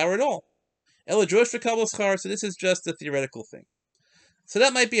have no power at all. Ela drosh v'kabel schar. So this is just a theoretical thing. So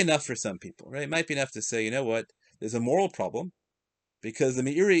that might be enough for some people, right? It might be enough to say, you know what? There's a moral problem because the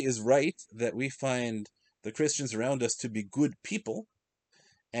Meiri is right that we find the Christians around us to be good people,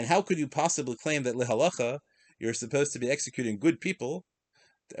 and how could you possibly claim that lehalacha you're supposed to be executing good people,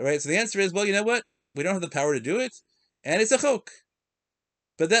 right? So the answer is, well, you know what? We don't have the power to do it, and it's a chok.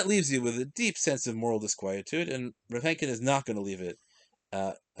 But that leaves you with a deep sense of moral disquietude, and Rav Henkin is not going to leave it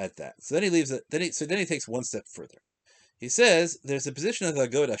at that. So then he leaves it. Then he takes one step further. He says there's a position of the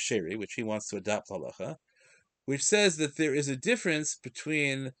Agod Asheri, which he wants to adopt halacha, which says that there is a difference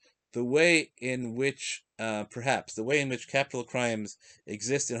between the way in which, perhaps, the way in which capital crimes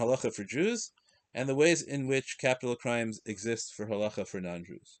exist in halacha for Jews, and the ways in which capital crimes exist for halacha for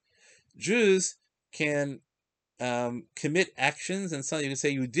non-Jews. Jews can commit actions, and so you can say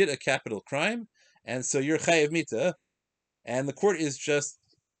you did a capital crime, and so you're chayav mita, and the court is just,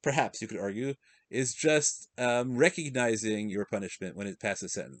 perhaps you could argue, is just recognizing your punishment when it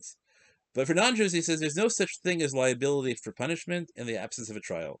passes sentence. But for non-Jews, he says there's no such thing as liability for punishment in the absence of a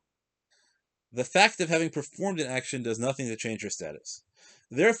trial. The fact of having performed an action does nothing to change your status.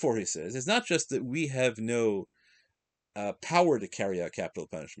 Therefore, he says, it's not just that we have no power to carry out capital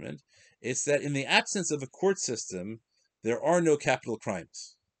punishment, it's that in the absence of a court system, there are no capital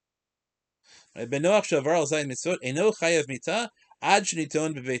crimes. Right? And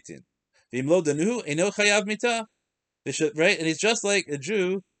he's just like a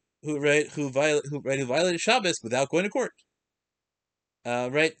Jew who violated Shabbos without going to court.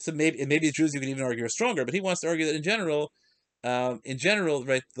 Right? So maybe Jews you can even argue are stronger, but he wants to argue that in general,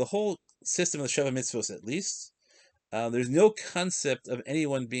 right, the whole system of the Sheva Mitzvos at least, there's no concept of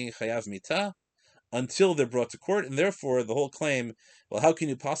anyone being chayav mitah until they're brought to court, and therefore the whole claim, well, how can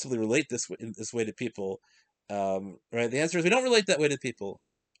you possibly relate this way to people? Right? The answer is we don't relate that way to people.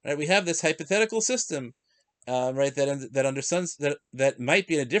 Right? We have this hypothetical system, right? That might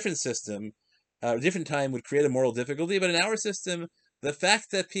be in a different system, a different time would create a moral difficulty, but in our system, the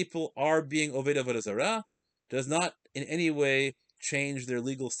fact that people are being oved avodah zarah does not in any way change their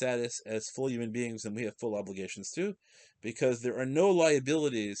legal status as full human beings, and we have full obligations to, because there are no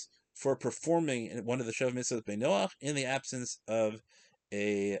liabilities for performing one of the Shav Mitzvot Beinoach in the absence of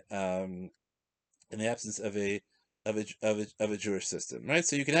a in the absence of a Jewish system, right?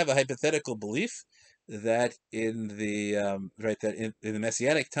 So you can have a hypothetical belief that in the that in the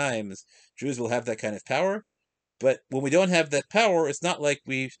Messianic times Jews will have that kind of power, but when we don't have that power, it's not like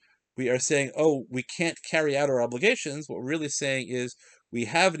we are saying, oh, we can't carry out our obligations. What we're really saying is we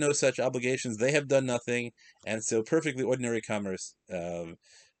have no such obligations. They have done nothing, and so perfectly ordinary commerce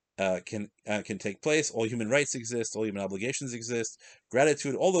can take place. All human rights exist. All human obligations exist.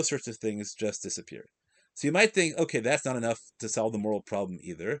 Gratitude, all those sorts of things just disappear. So you might think, okay, that's not enough to solve the moral problem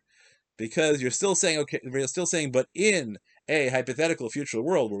either, because you're still saying, okay, you're still saying, but in a hypothetical future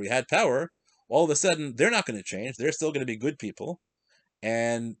world where we had power, all of a sudden they're not going to change. They're still going to be good people,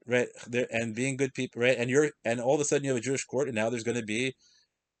 and and being good people, right? And all of a sudden you have a Jewish court, and now there's going to be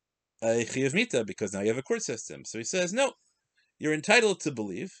a chiyuv mita because now you have a court system. So he says, no, you're entitled to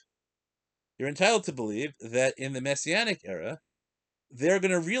believe. You're entitled to believe that in the Messianic era, they're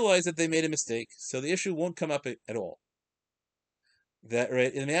going to realize that they made a mistake, so the issue won't come up at all. That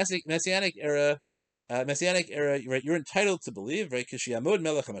right in the Messianic era, right, you're entitled to believe, right? Kishiyamod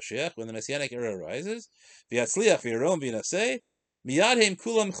Melech HaMashiach, when the Messianic era arises, v'yatzliach v'yarom v'yinaseh, miyad heim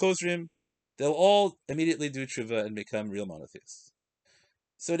kulam chozrim, they'll all immediately do tshuva and become real monotheists.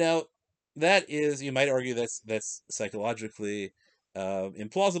 So now, that is, you might argue that's psychologically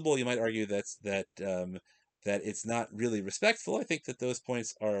implausible. You might argue that it's not really respectful. I think that those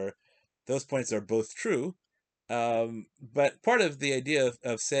points are both true. But part of the idea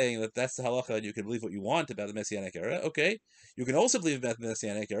of saying that that's the halacha and you can believe what you want about the Messianic era, okay, you can also believe about the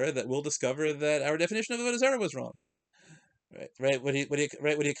Messianic era that we'll discover that our definition of Avodah Zarah was wrong. Right. What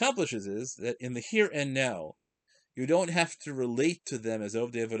he accomplishes is that in the here and now, you don't have to relate to them as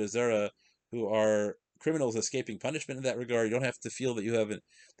Ovdei Avodah Zarah, who are criminals escaping punishment in that regard. You don't have to feel that you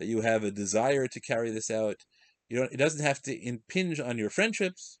have a desire to carry this out. It doesn't have to impinge on your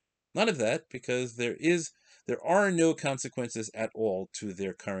friendships. None of that, because there are no consequences at all to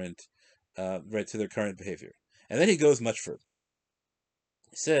their current behavior. And then he goes much further.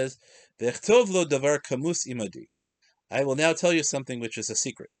 He says, "V'echtov lo davar kamus imadi." I will now tell you something which is a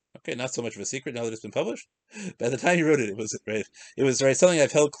secret. Okay, not so much of a secret now that it's been published. By the time he wrote it, it was right. It was right something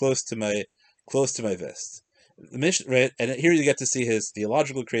I've held close to my vest. The mission, right, and here you get to see his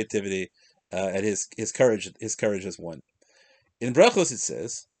theological creativity and his courage. His courage as one. In Brachos it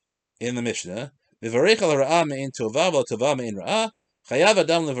says in the Mishnah, "V'varech al ra'ah me'in tova v'al tova me'in ra'ah." Chayav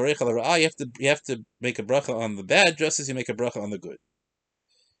adam levarech al ra'ah. You have to make a bracha on the bad just as you make a bracha on the good.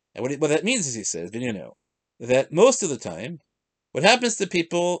 And what that means is, he says, that most of the time, what happens to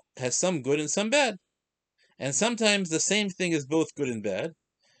people has some good and some bad. And sometimes the same thing is both good and bad.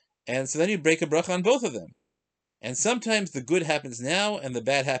 And so then you break a bracha on both of them. And sometimes the good happens now and the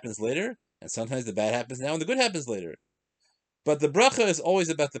bad happens later. And sometimes the bad happens now and the good happens later. But the bracha is always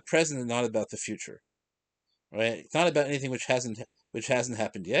about the present and not about the future. Right? It's not about anything which hasn't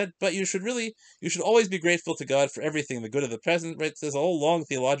happened yet. But you should always be grateful to God for everything, the good of the present. Right? There's a whole long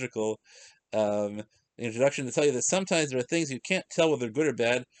theological introduction to tell you that sometimes there are things you can't tell whether they're good or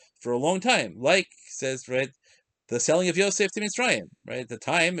bad for a long time. Like, says, right, the selling of Yosef to Mitzrayim. Right, at the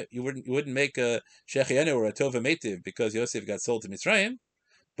time you wouldn't make a Shechianu or a Tova Meitiv because Yosef got sold to Mitzrayim,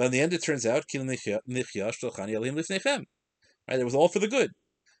 but in the end it turns out right, it was all for the good.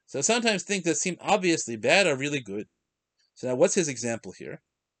 So sometimes things that seem obviously bad are really good. So now what's his example here?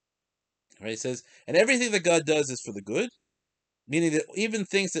 Right, he says, and everything that God does is for the good, meaning that even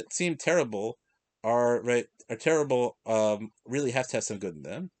things that seem terrible are terrible, really have to have some good in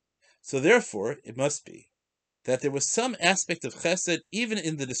them. So therefore, it must be that there was some aspect of chesed even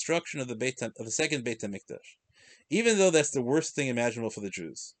in the destruction of the second Beit HaMikdash, even though that's the worst thing imaginable for the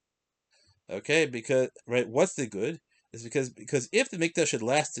Jews. Okay, because what's the good is because if the Mikdash had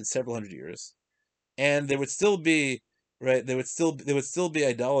lasted several hundred years, and there would still be idolaters,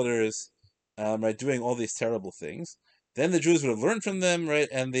 doing all these terrible things, then the Jews would have learned from them, right,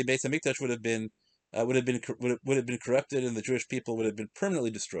 and the Beit HaMikdash would have been corrupted, and the Jewish people would have been permanently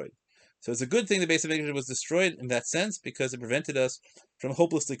destroyed. So it's a good thing the Beit HaMikdash was destroyed in that sense because it prevented us from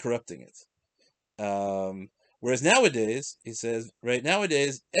hopelessly corrupting it. Whereas nowadays, he says, right,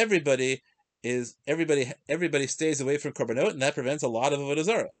 nowadays everybody stays away from korbanot, and that prevents a lot of avodah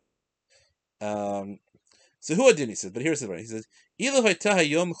zarah. So who adin, he says, but here's the point. He says,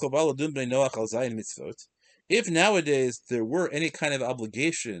 if nowadays there were any kind of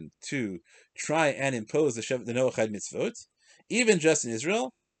obligation to try and impose the Noachide mitzvot, even just in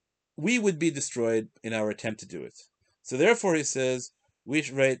Israel, we would be destroyed in our attempt to do it. So therefore, he says we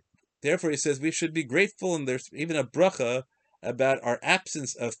should right. Therefore, he says we should be grateful, and there's even a bracha about our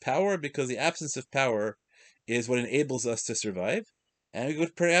absence of power, because the absence of power is what enables us to survive. And we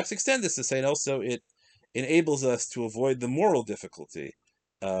could perhaps extend this to say, and also it enables us to avoid the moral difficulty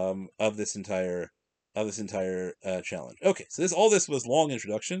of this entire challenge. Okay, so all this was long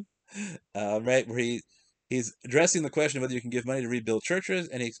introduction, right, where he's addressing the question of whether you can give money to rebuild churches,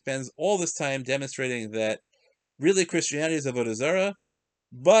 and he spends all this time demonstrating that really Christianity is avodah zarah.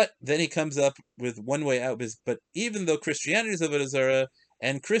 But then he comes up with one way out. But even though Christianity is avodah zarah,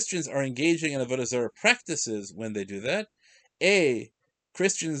 and Christians are engaging in avodah zarah practices when they do that,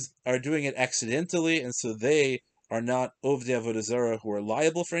 Christians are doing it accidentally, and so they are not ovdei avodah zarah who are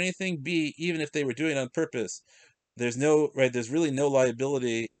liable for anything. B, even if they were doing it on purpose, there's really no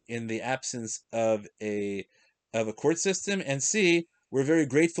liability in the absence of a court system. And C, we're very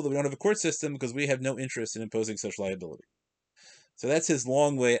grateful that we don't have a court system because we have no interest in imposing such liability. So that's his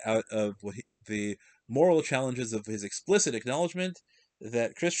long way out of the moral challenges of his explicit acknowledgement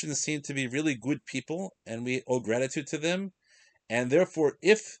that Christians seem to be really good people and we owe gratitude to them. And therefore,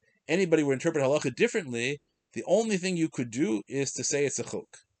 if anybody were to interpret halacha differently, the only thing you could do is to say it's a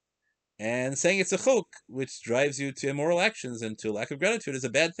chok. And saying it's a chok, which drives you to immoral actions and to lack of gratitude, is a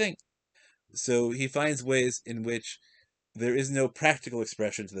bad thing. So he finds ways in which there is no practical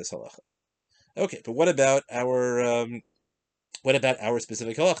expression to this halacha. Okay, but what about our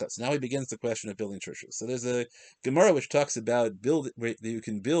specific halachas? Now he begins the question of building churches. So there's a Gemara which talks about that you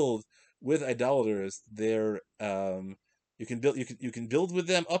can build with idolaters. You can build with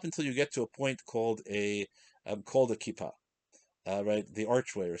them up until you get to a point called a kippah, right? The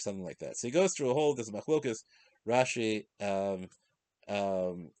archway or something like that. So he goes through a whole. There's a machlokas, Rashi.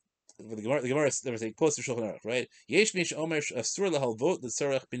 The Gemara there was a post to Shulchan Aruch, right? Yesh mish omer asur lahalvot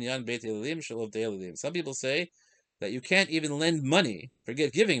l'tzarach binyan beit elalim shalov de'elalim. Some people say that you can't even lend money.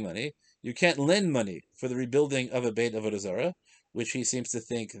 Forget giving money. You can't lend money for the rebuilding of a Beit Avodah Zarah, which he seems to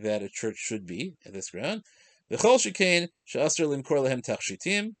think that a church should be at this ground. V'chol shekain she'asr limkor lehem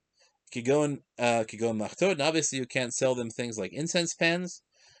tachshitim kigon machtod. And obviously, you can't sell them things like incense pans.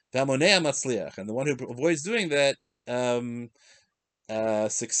 V'amonea matzliach, and the one who avoids doing that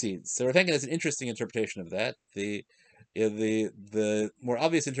succeeds. So we're thinking it's an interesting interpretation of that. The more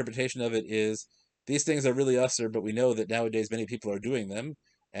obvious interpretation of it is these things are really usher, but we know that nowadays many people are doing them.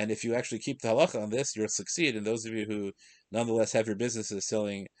 And if you actually keep the halacha on this, you'll succeed. And those of you who nonetheless have your businesses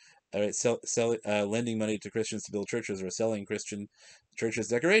lending money to Christians to build churches or selling Christian churches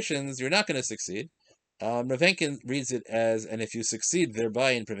decorations, you're not going to succeed. Rav Henkin reads it as, and if you succeed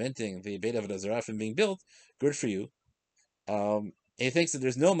thereby in preventing the Beit Avodah Zarah from being built, good for you. He thinks that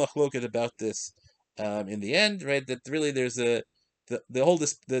there's no machloket about this in the end, right? That really there's the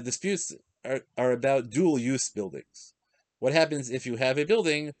disputes are about dual use buildings. What happens if you have a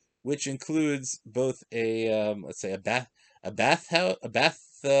building which includes both let's say a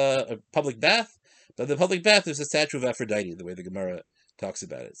public bath, but the public bath there's a statue of Aphrodite, the way the Gemara talks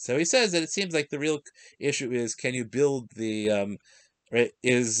about it. So he says that it seems like the real issue is, can you build the right?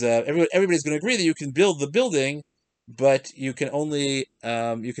 Everybody's going to agree that you can build the building, but you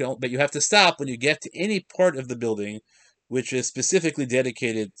have to stop when you get to any part of the building which is specifically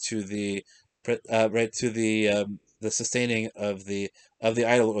dedicated to the the sustaining of the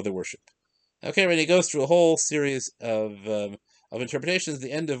idol or the worship. Okay, right. He goes through a whole series of interpretations.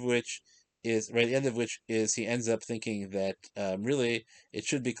 The end of which is he ends up thinking that really it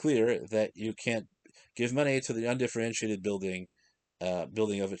should be clear that you can't give money to the undifferentiated building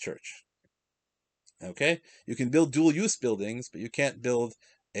of a church. Okay, you can build dual use buildings, but you can't build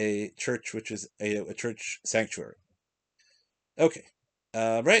a church which is a church sanctuary. Okay.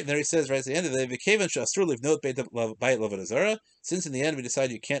 Right, and there he says right at the end of the V'kevan she'asur livnot beit l'avodah zarah. Since in the end we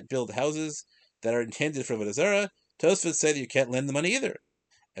decide you can't build houses that are intended for avodah zarah, Tosfos say that you can't lend the money either.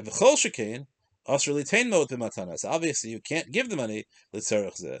 And v'chol shekain asur litain mot b'matanas. Obviously, you can't give the money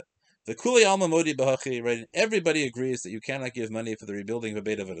l'tzarech zeh. The kuli alma modi b'hachi. Right, and everybody agrees that you cannot give money for the rebuilding of a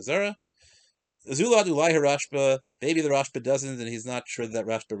beit avodah zarah. Zulad ulai Rashba. Maybe the Rashba doesn't, and he's not sure that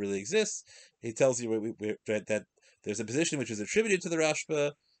Rashba really exists. He tells you that there's a position which is attributed to the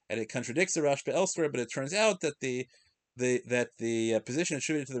Rashba, and it contradicts the Rashba elsewhere. But it turns out that the position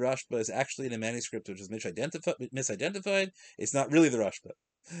attributed to the Rashba is actually in a manuscript which is misidentified. It's not really the Rashba.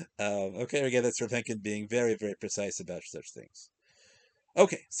 Okay, again, that's Rav Henkin being very, very precise about such things.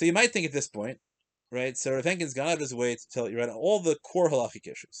 Okay, so you might think at this point, right? So Rav Henkin's gone out of his way to tell you right all the core halachic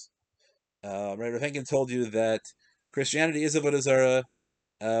issues. Right, Rav Henkin told you that Christianity is avodah zarah.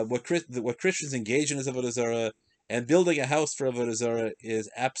 What Christians engage in is avodah zarah, and building a house for avodah zarah is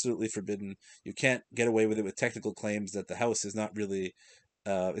absolutely forbidden. You can't get away with it with technical claims that the house is not really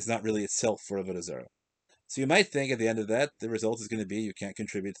itself for avodah zarah. So you might think at the end of that, the result is going to be you can't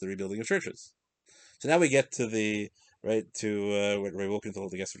contribute to the rebuilding of churches. So now we get to the what Ray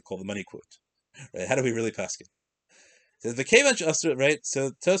Wilkenfeld, I guess, would call the money quote. Right? How do we really paskin? So the kevanch asur, right?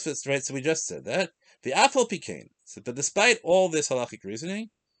 So Tosfos, right? So we just said that the afal pikain. So, but despite all this halachic reasoning,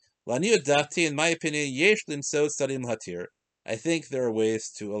 laniut dati, in my opinion, yesh limso stadim hatir. I think there are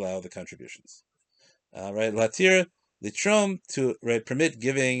ways to allow the contributions. Right, latir litrom, to permit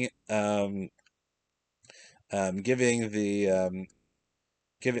giving giving the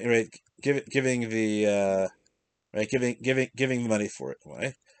giving right giving the giving the money for it.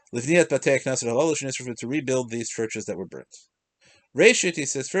 Why? Livniat batei knesset to rebuild these churches that were burnt. Reshit, he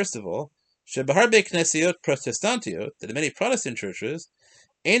says, first of all, shebaharbe knesiot protestantiot, that in many Protestant churches,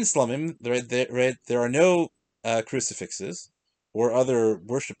 ein slamim, there are no crucifixes or other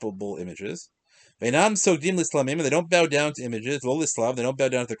worshipable images. Veinam sogdim lislamim, and they don't bow down to images. Lo lislav, they don't bow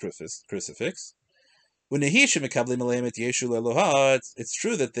down to the crucifix. It's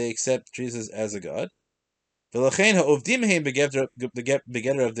true that they accept Jesus as a god. And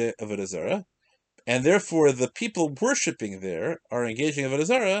therefore the people worshipping there are engaging in avodah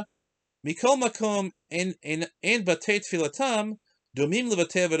zarah. Mikol makom ein batei tfilatam domim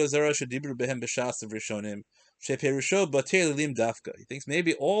levatei avodah zarah shedibru behem b'shas of rishonim sheperusho batei lilim dafka. He thinks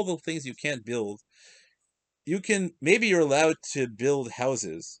maybe all the things you can't build, maybe you're allowed to build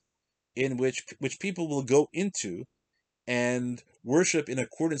houses in which people will go into and worship in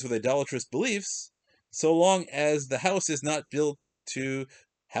accordance with idolatrous beliefs, so long as the house is not built to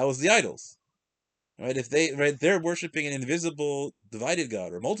house the idols. Right? If they're worshiping an invisible divided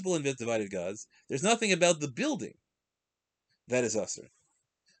god or multiple divided gods, there's nothing about the building that is usher.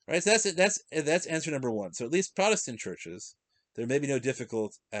 Right? So that's answer number one. So at least Protestant churches, there may be no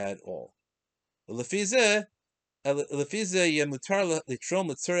difficult at all.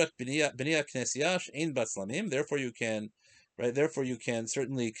 Therefore, you can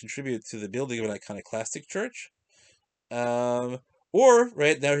certainly contribute to the building of an iconoclastic church. Or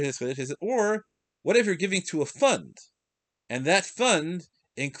what if you're giving to a fund, and that fund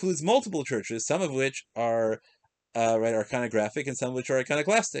includes multiple churches, some of which are iconographic and some of which are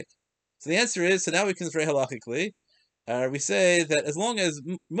iconoclastic? So the answer is, so now we can say halachically, we say that as long as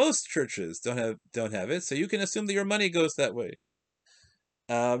most churches don't have it, so you can assume that your money goes that way.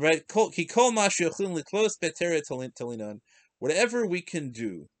 Whatever we can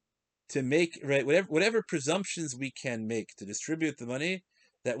do to make whatever presumptions we can make to distribute the money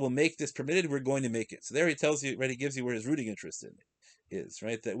that will make this permitted, we're going to make it. So there he tells you, he gives you where his rooting interest is,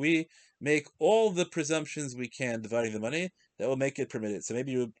 that we make all the presumptions we can dividing the money that will make it permitted. So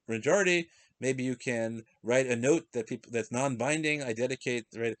maybe you're majority. Maybe you can write a note that's non-binding. I dedicate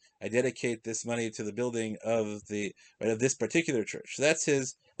this money to the building of of this particular church. So that's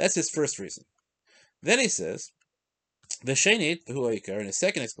his first reason. Then he says, "V'shenit v'huayikar," and his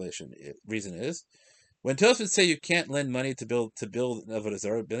second reason is, when Tosfos say you can't lend money to build an avodah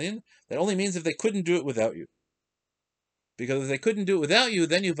zarah billion, that only means if they couldn't do it without you. Because if they couldn't do it without you,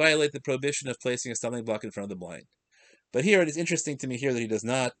 then you violate the prohibition of placing a stumbling block in front of the blind. But here, it is interesting to me here that he does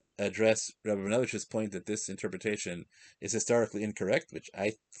not address Rabbi Rabinovич's point that this interpretation is historically incorrect, which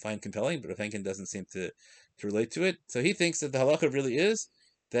I find compelling, but Rav Henkin doesn't seem to relate to it. So he thinks that the halacha really is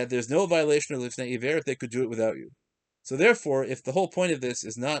that there's no violation of lifnei iver if they could do it without you. So therefore, if the whole point of this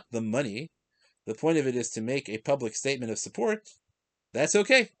is not the money, the point of it is to make a public statement of support, that's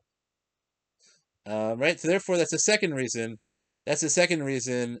okay. Right? So therefore, that's the second reason. That's the second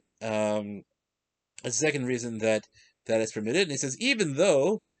reason. That's the second reason that it's permitted. And he says, even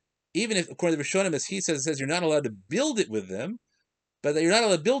if according to Rishonim, as he says you're not allowed to build it with them, but that you're not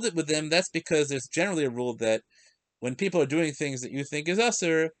allowed to build it with them, that's because there's generally a rule that when people are doing things that you think is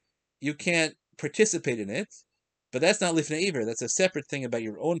usher, you can't participate in it. But that's not lifnei iver. That's a separate thing about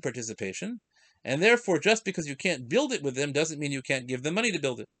your own participation. And therefore, just because you can't build it with them doesn't mean you can't give them money to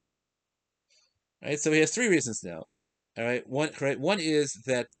build it. Right? So he has three reasons now. All right. One is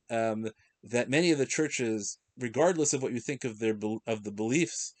that that many of the churches, regardless of what you think of the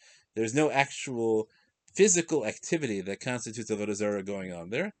beliefs, there's no actual physical activity that constitutes avodah zarah going on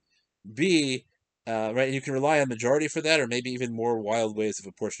there. B, you can rely on majority for that, or maybe even more wild ways of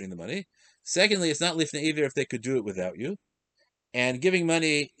apportioning the money. Secondly, it's not lifnei iver if they could do it without you. And giving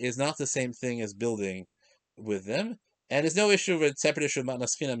money is not the same thing as building with them. And there's no issue with separate issue of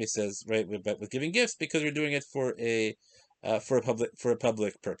matnas chinam, he says, with giving gifts, because we're doing it for a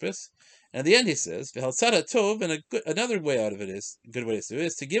public purpose. And at the end he says, v'haltzad tov, and another way out of it is, a good way to do it,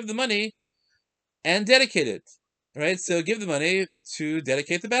 is to give the money and dedicate it. right? So give the money to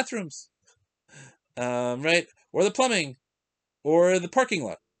dedicate the bathrooms, right? Or the plumbing, or the parking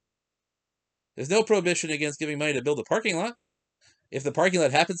lot. There's no prohibition against giving money to build a parking lot. If the parking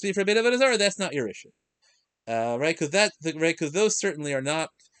lot happens to be for a bit of it, that's not your issue, right? Because those certainly are not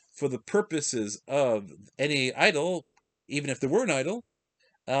for the purposes of any idol, even if there were an idol,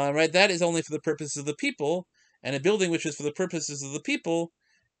 right? That is only for the purposes of the people, and a building which is for the purposes of the people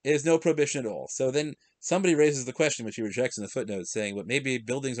is no prohibition at all. So then somebody raises the question, which he rejects in the footnote, saying, "But maybe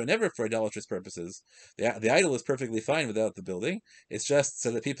buildings are never for idolatrous purposes. The idol is perfectly fine without the building. It's just so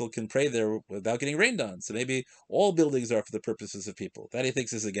that people can pray there without getting rained on. So maybe all buildings are for the purposes of people." That he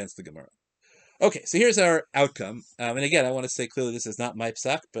thinks is against the Gemara. Okay, so here's our outcome. And again, I want to say clearly this is not my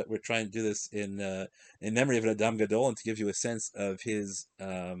psak, but we're trying to do this in memory of an Adam Gadol and to give you a sense of his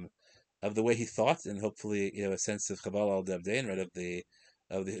of the way he thought, and hopefully a sense of Chabal al Davdein, right, of the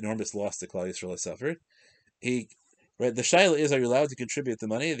enormous loss that Klal Yisrael has suffered. He right, the shaila is, are you allowed to contribute the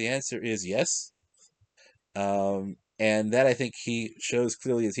money? The answer is yes. And that I think he shows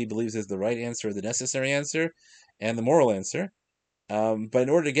clearly as he believes is the right answer, the necessary answer, and the moral answer. But in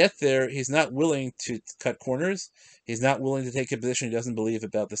order to get there, he's not willing to cut corners. He's not willing to take a position he doesn't believe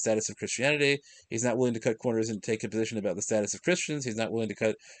about the status of Christianity. He's not willing to cut corners and take a position about the status of Christians. He's not willing to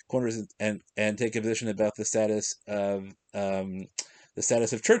cut corners and take a position about the status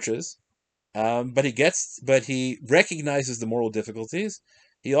of churches. But he recognizes the moral difficulties.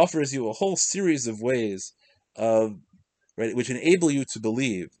 He offers you a whole series of ways of right, which enable you to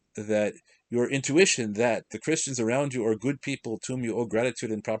believe that your intuition that the Christians around you are good people to whom you owe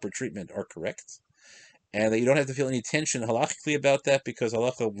gratitude and proper treatment are correct, and that you don't have to feel any tension halakhically about that because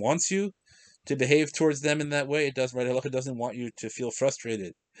halakha wants you to behave towards them in that way. It does, right? Halakha doesn't want you to feel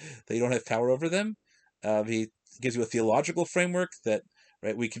frustrated that you don't have power over them. He gives you a theological framework that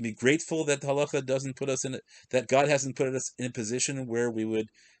right we can be grateful that halacha doesn't put us in that God hasn't put us in a position where we would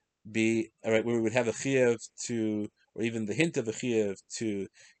be all right, where we would have a chiyuv to, or even the hint of a chiyuv to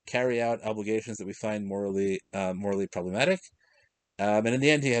carry out obligations that we find morally problematic. And in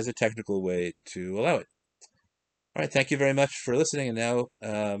the end, he has a technical way to allow it. All right, thank you very much for listening. And now,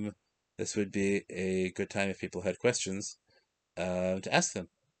 this would be a good time if people had questions to ask them.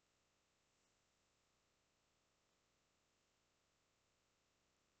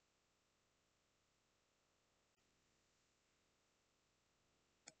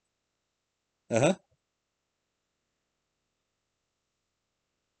 Uh huh.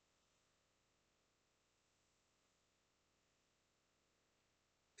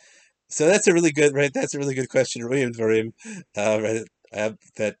 So that's a really good, right? That's a really good question, William Varim. Right,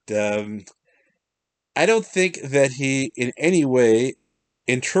 that I don't think that he in any way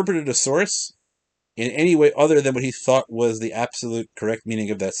interpreted a source in any way other than what he thought was the absolute correct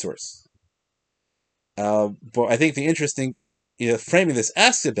meaning of that source. But I think the interesting framing this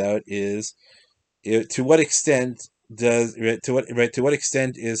asks about is to what extent does to what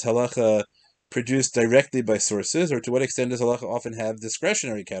extent is halacha produced directly by sources, or to what extent does halacha often have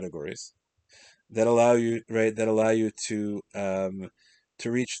discretionary categories that allow you to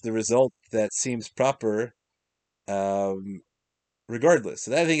reach the result that seems proper um, regardless.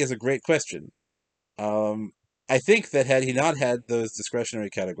 So that I think is a great question. Um, I think that had he not had those discretionary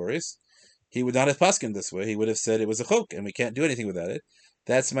categories, he would not have paskined this way. He would have said it was a chok and we can't do anything without it.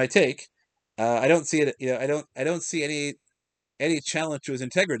 That's my take. I don't see it. I don't see any challenge to his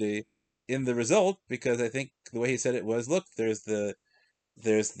integrity in the result because I think the way he said it was, look, there's the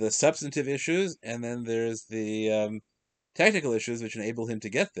substantive issues and then there's the technical issues which enable him to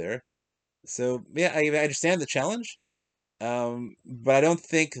get there. So yeah, I understand the challenge, but I don't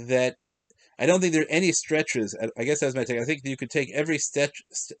think there are any stretches. I guess that's my take. I think you could take every step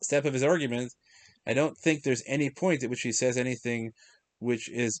of his argument. I don't think there's any point at which he says anything which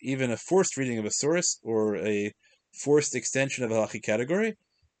is even a forced reading of a source or a forced extension of a halachic category.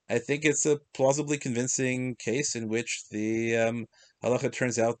 I think it's a plausibly convincing case in which the halacha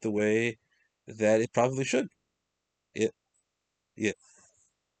turns out the way that it probably should. It, yeah,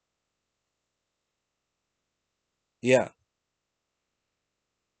 yeah.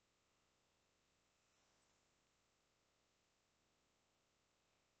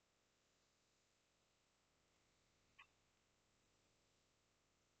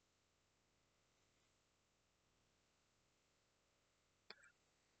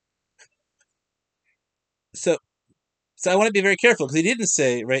 So So I want to be very careful because he didn't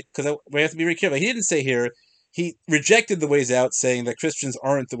say, right, because we have to be very careful. He didn't say here, he rejected the ways out, saying that Christians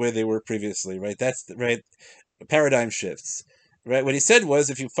aren't the way they were previously, right? Right, paradigm shifts. Right, what he said was,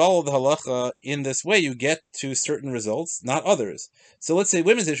 if you follow the halacha in this way, you get to certain results, not others. So let's say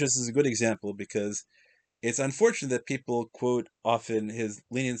women's issues is a good example because it's unfortunate that people quote often his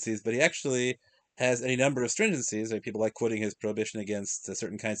leniencies, but he actually has any number of stringencies. Like people like quoting his prohibition against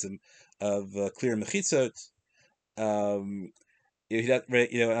certain kinds of clear mechitzot. Um, he got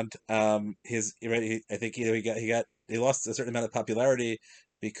right, his right. I think he lost a certain amount of popularity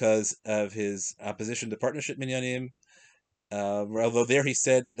because of his opposition to partnership minyanim. Although there he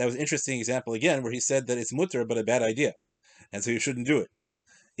said that was an interesting example again, where he said that it's mutter but a bad idea, and so you shouldn't do it.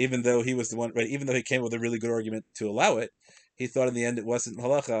 Even though he was the one, right? Even though he came with a really good argument to allow it, he thought in the end it wasn't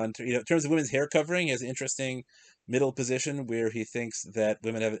halacha. And in terms of women's hair covering, he has an interesting middle position where he thinks that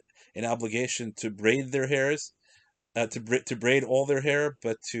women have an obligation to braid their hairs, to braid all their hair,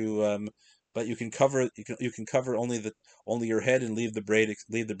 but you can cover only your head and leave the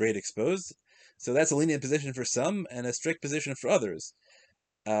braid exposed. So that's a lenient position for some and a strict position for others.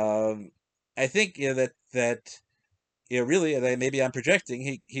 Um, I think really, and maybe I'm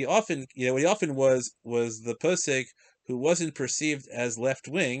projecting. He often, what he often was the posek who wasn't perceived as left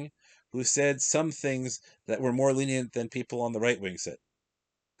wing, who said some things that were more lenient than people on the right wing said.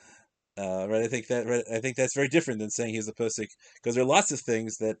 Right, I think that's very different than saying he's a posek, because there are lots of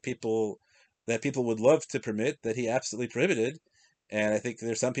things that people would love to permit that he absolutely prohibited, and I think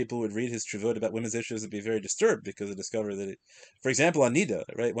there's some people who would read his truvot about women's issues and be very disturbed because they discover that, for example, on Nida,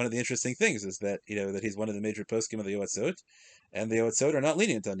 right, one of the interesting things is that that he's one of the major poskim of the Yoatzot, and the Yoatzot are not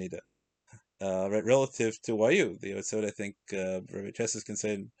lenient on Nida. Right, relative to YU, the Yoatzot, I think Rabbi Chesses can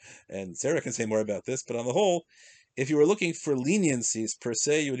say, and Sarah can say more about this, but on the whole, if you were looking for leniencies per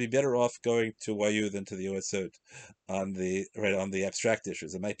se, you would be better off going to YU than to the Yoatzot on the abstract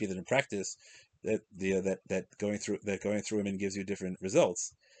issues. It might be that in practice, that going through women gives you different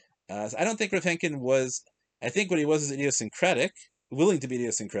results. So I don't think Rav Henkin was. I think what he was is idiosyncratic, willing to be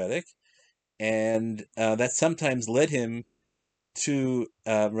idiosyncratic, and that sometimes led him to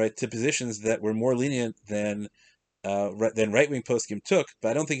positions that were more lenient than right wing poskim took.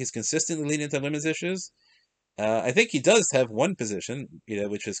 But I don't think he's consistently lenient on women's issues. I think he does have one position,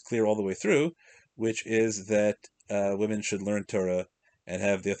 which is clear all the way through, which is that women should learn Torah and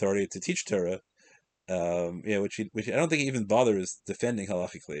have the authority to teach Torah. Which I don't think he even bothers defending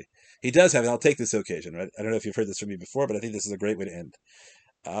halachically. He does have, and I'll take this occasion. Right? I don't know if you've heard this from me before, but I think this is a great way to end.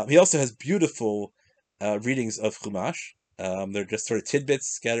 He also has beautiful readings of Chumash. They're just sort of tidbits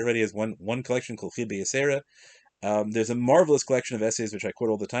scattered already as one collection called Chibbe Yasera. There's a marvelous collection of essays which I quote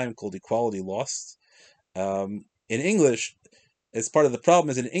all the time called Equality Lost. In English, as part of the problem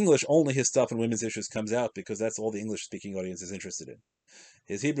is in English only his stuff on women's issues comes out because that's all the English speaking audience is interested in.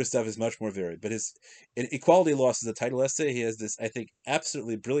 His Hebrew stuff is much more varied, but his Equality Lost is a title essay. He has this, I think,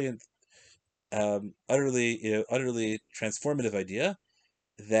 absolutely brilliant, utterly transformative idea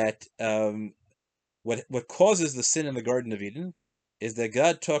that what causes the sin in the Garden of Eden is that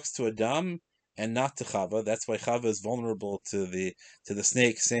God talks to Adam and not to Chava. That's why Chava is vulnerable to the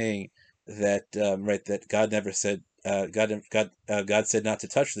snake saying that that God never said God said not to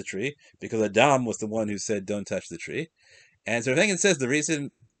touch the tree because Adam was the one who said don't touch the tree. And so Hagen says the reason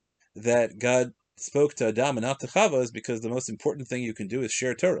that God spoke to Adam and not to Chava is because the most important thing you can do is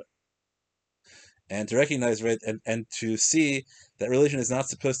share Torah. And to recognize, right, and to see that religion is not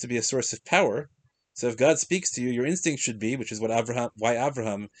supposed to be a source of power. So if God speaks to you, your instinct should be, which is why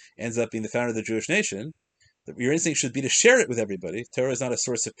Abraham ends up being the founder of the Jewish nation, that your instinct should be to share it with everybody. Torah is not a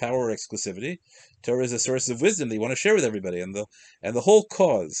source of power or exclusivity. Torah is a source of wisdom that you want to share with everybody. And the whole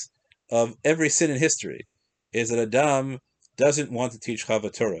cause of every sin in history is that Adam doesn't want to teach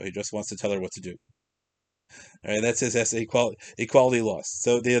Chava Torah. He just wants to tell her what to do. All right, that's his essay, Equality Lost.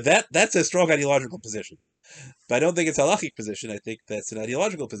 So that's a strong ideological position, but I don't think it's a halachic position. I think that's an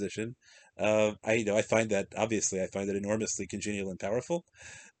ideological position. I find that obviously I find it enormously congenial and powerful.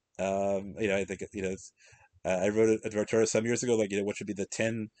 I think I wrote a Torah some years ago, like what should be the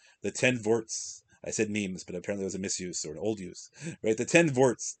ten vorts. I said memes, but apparently it was a misuse or an old use, right? The 10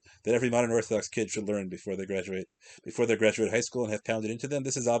 vorts that every modern Orthodox kid should learn before they graduate high school and have pounded into them.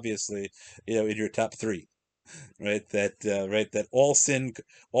 This is obviously, in your top three, right? That all sin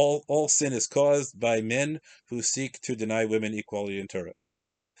is caused by men who seek to deny women equality in Torah.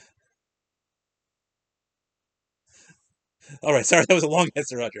 All right, sorry, that was a long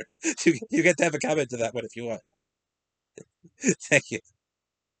answer, Roger. You get to have a comment to that one if you want. Thank you.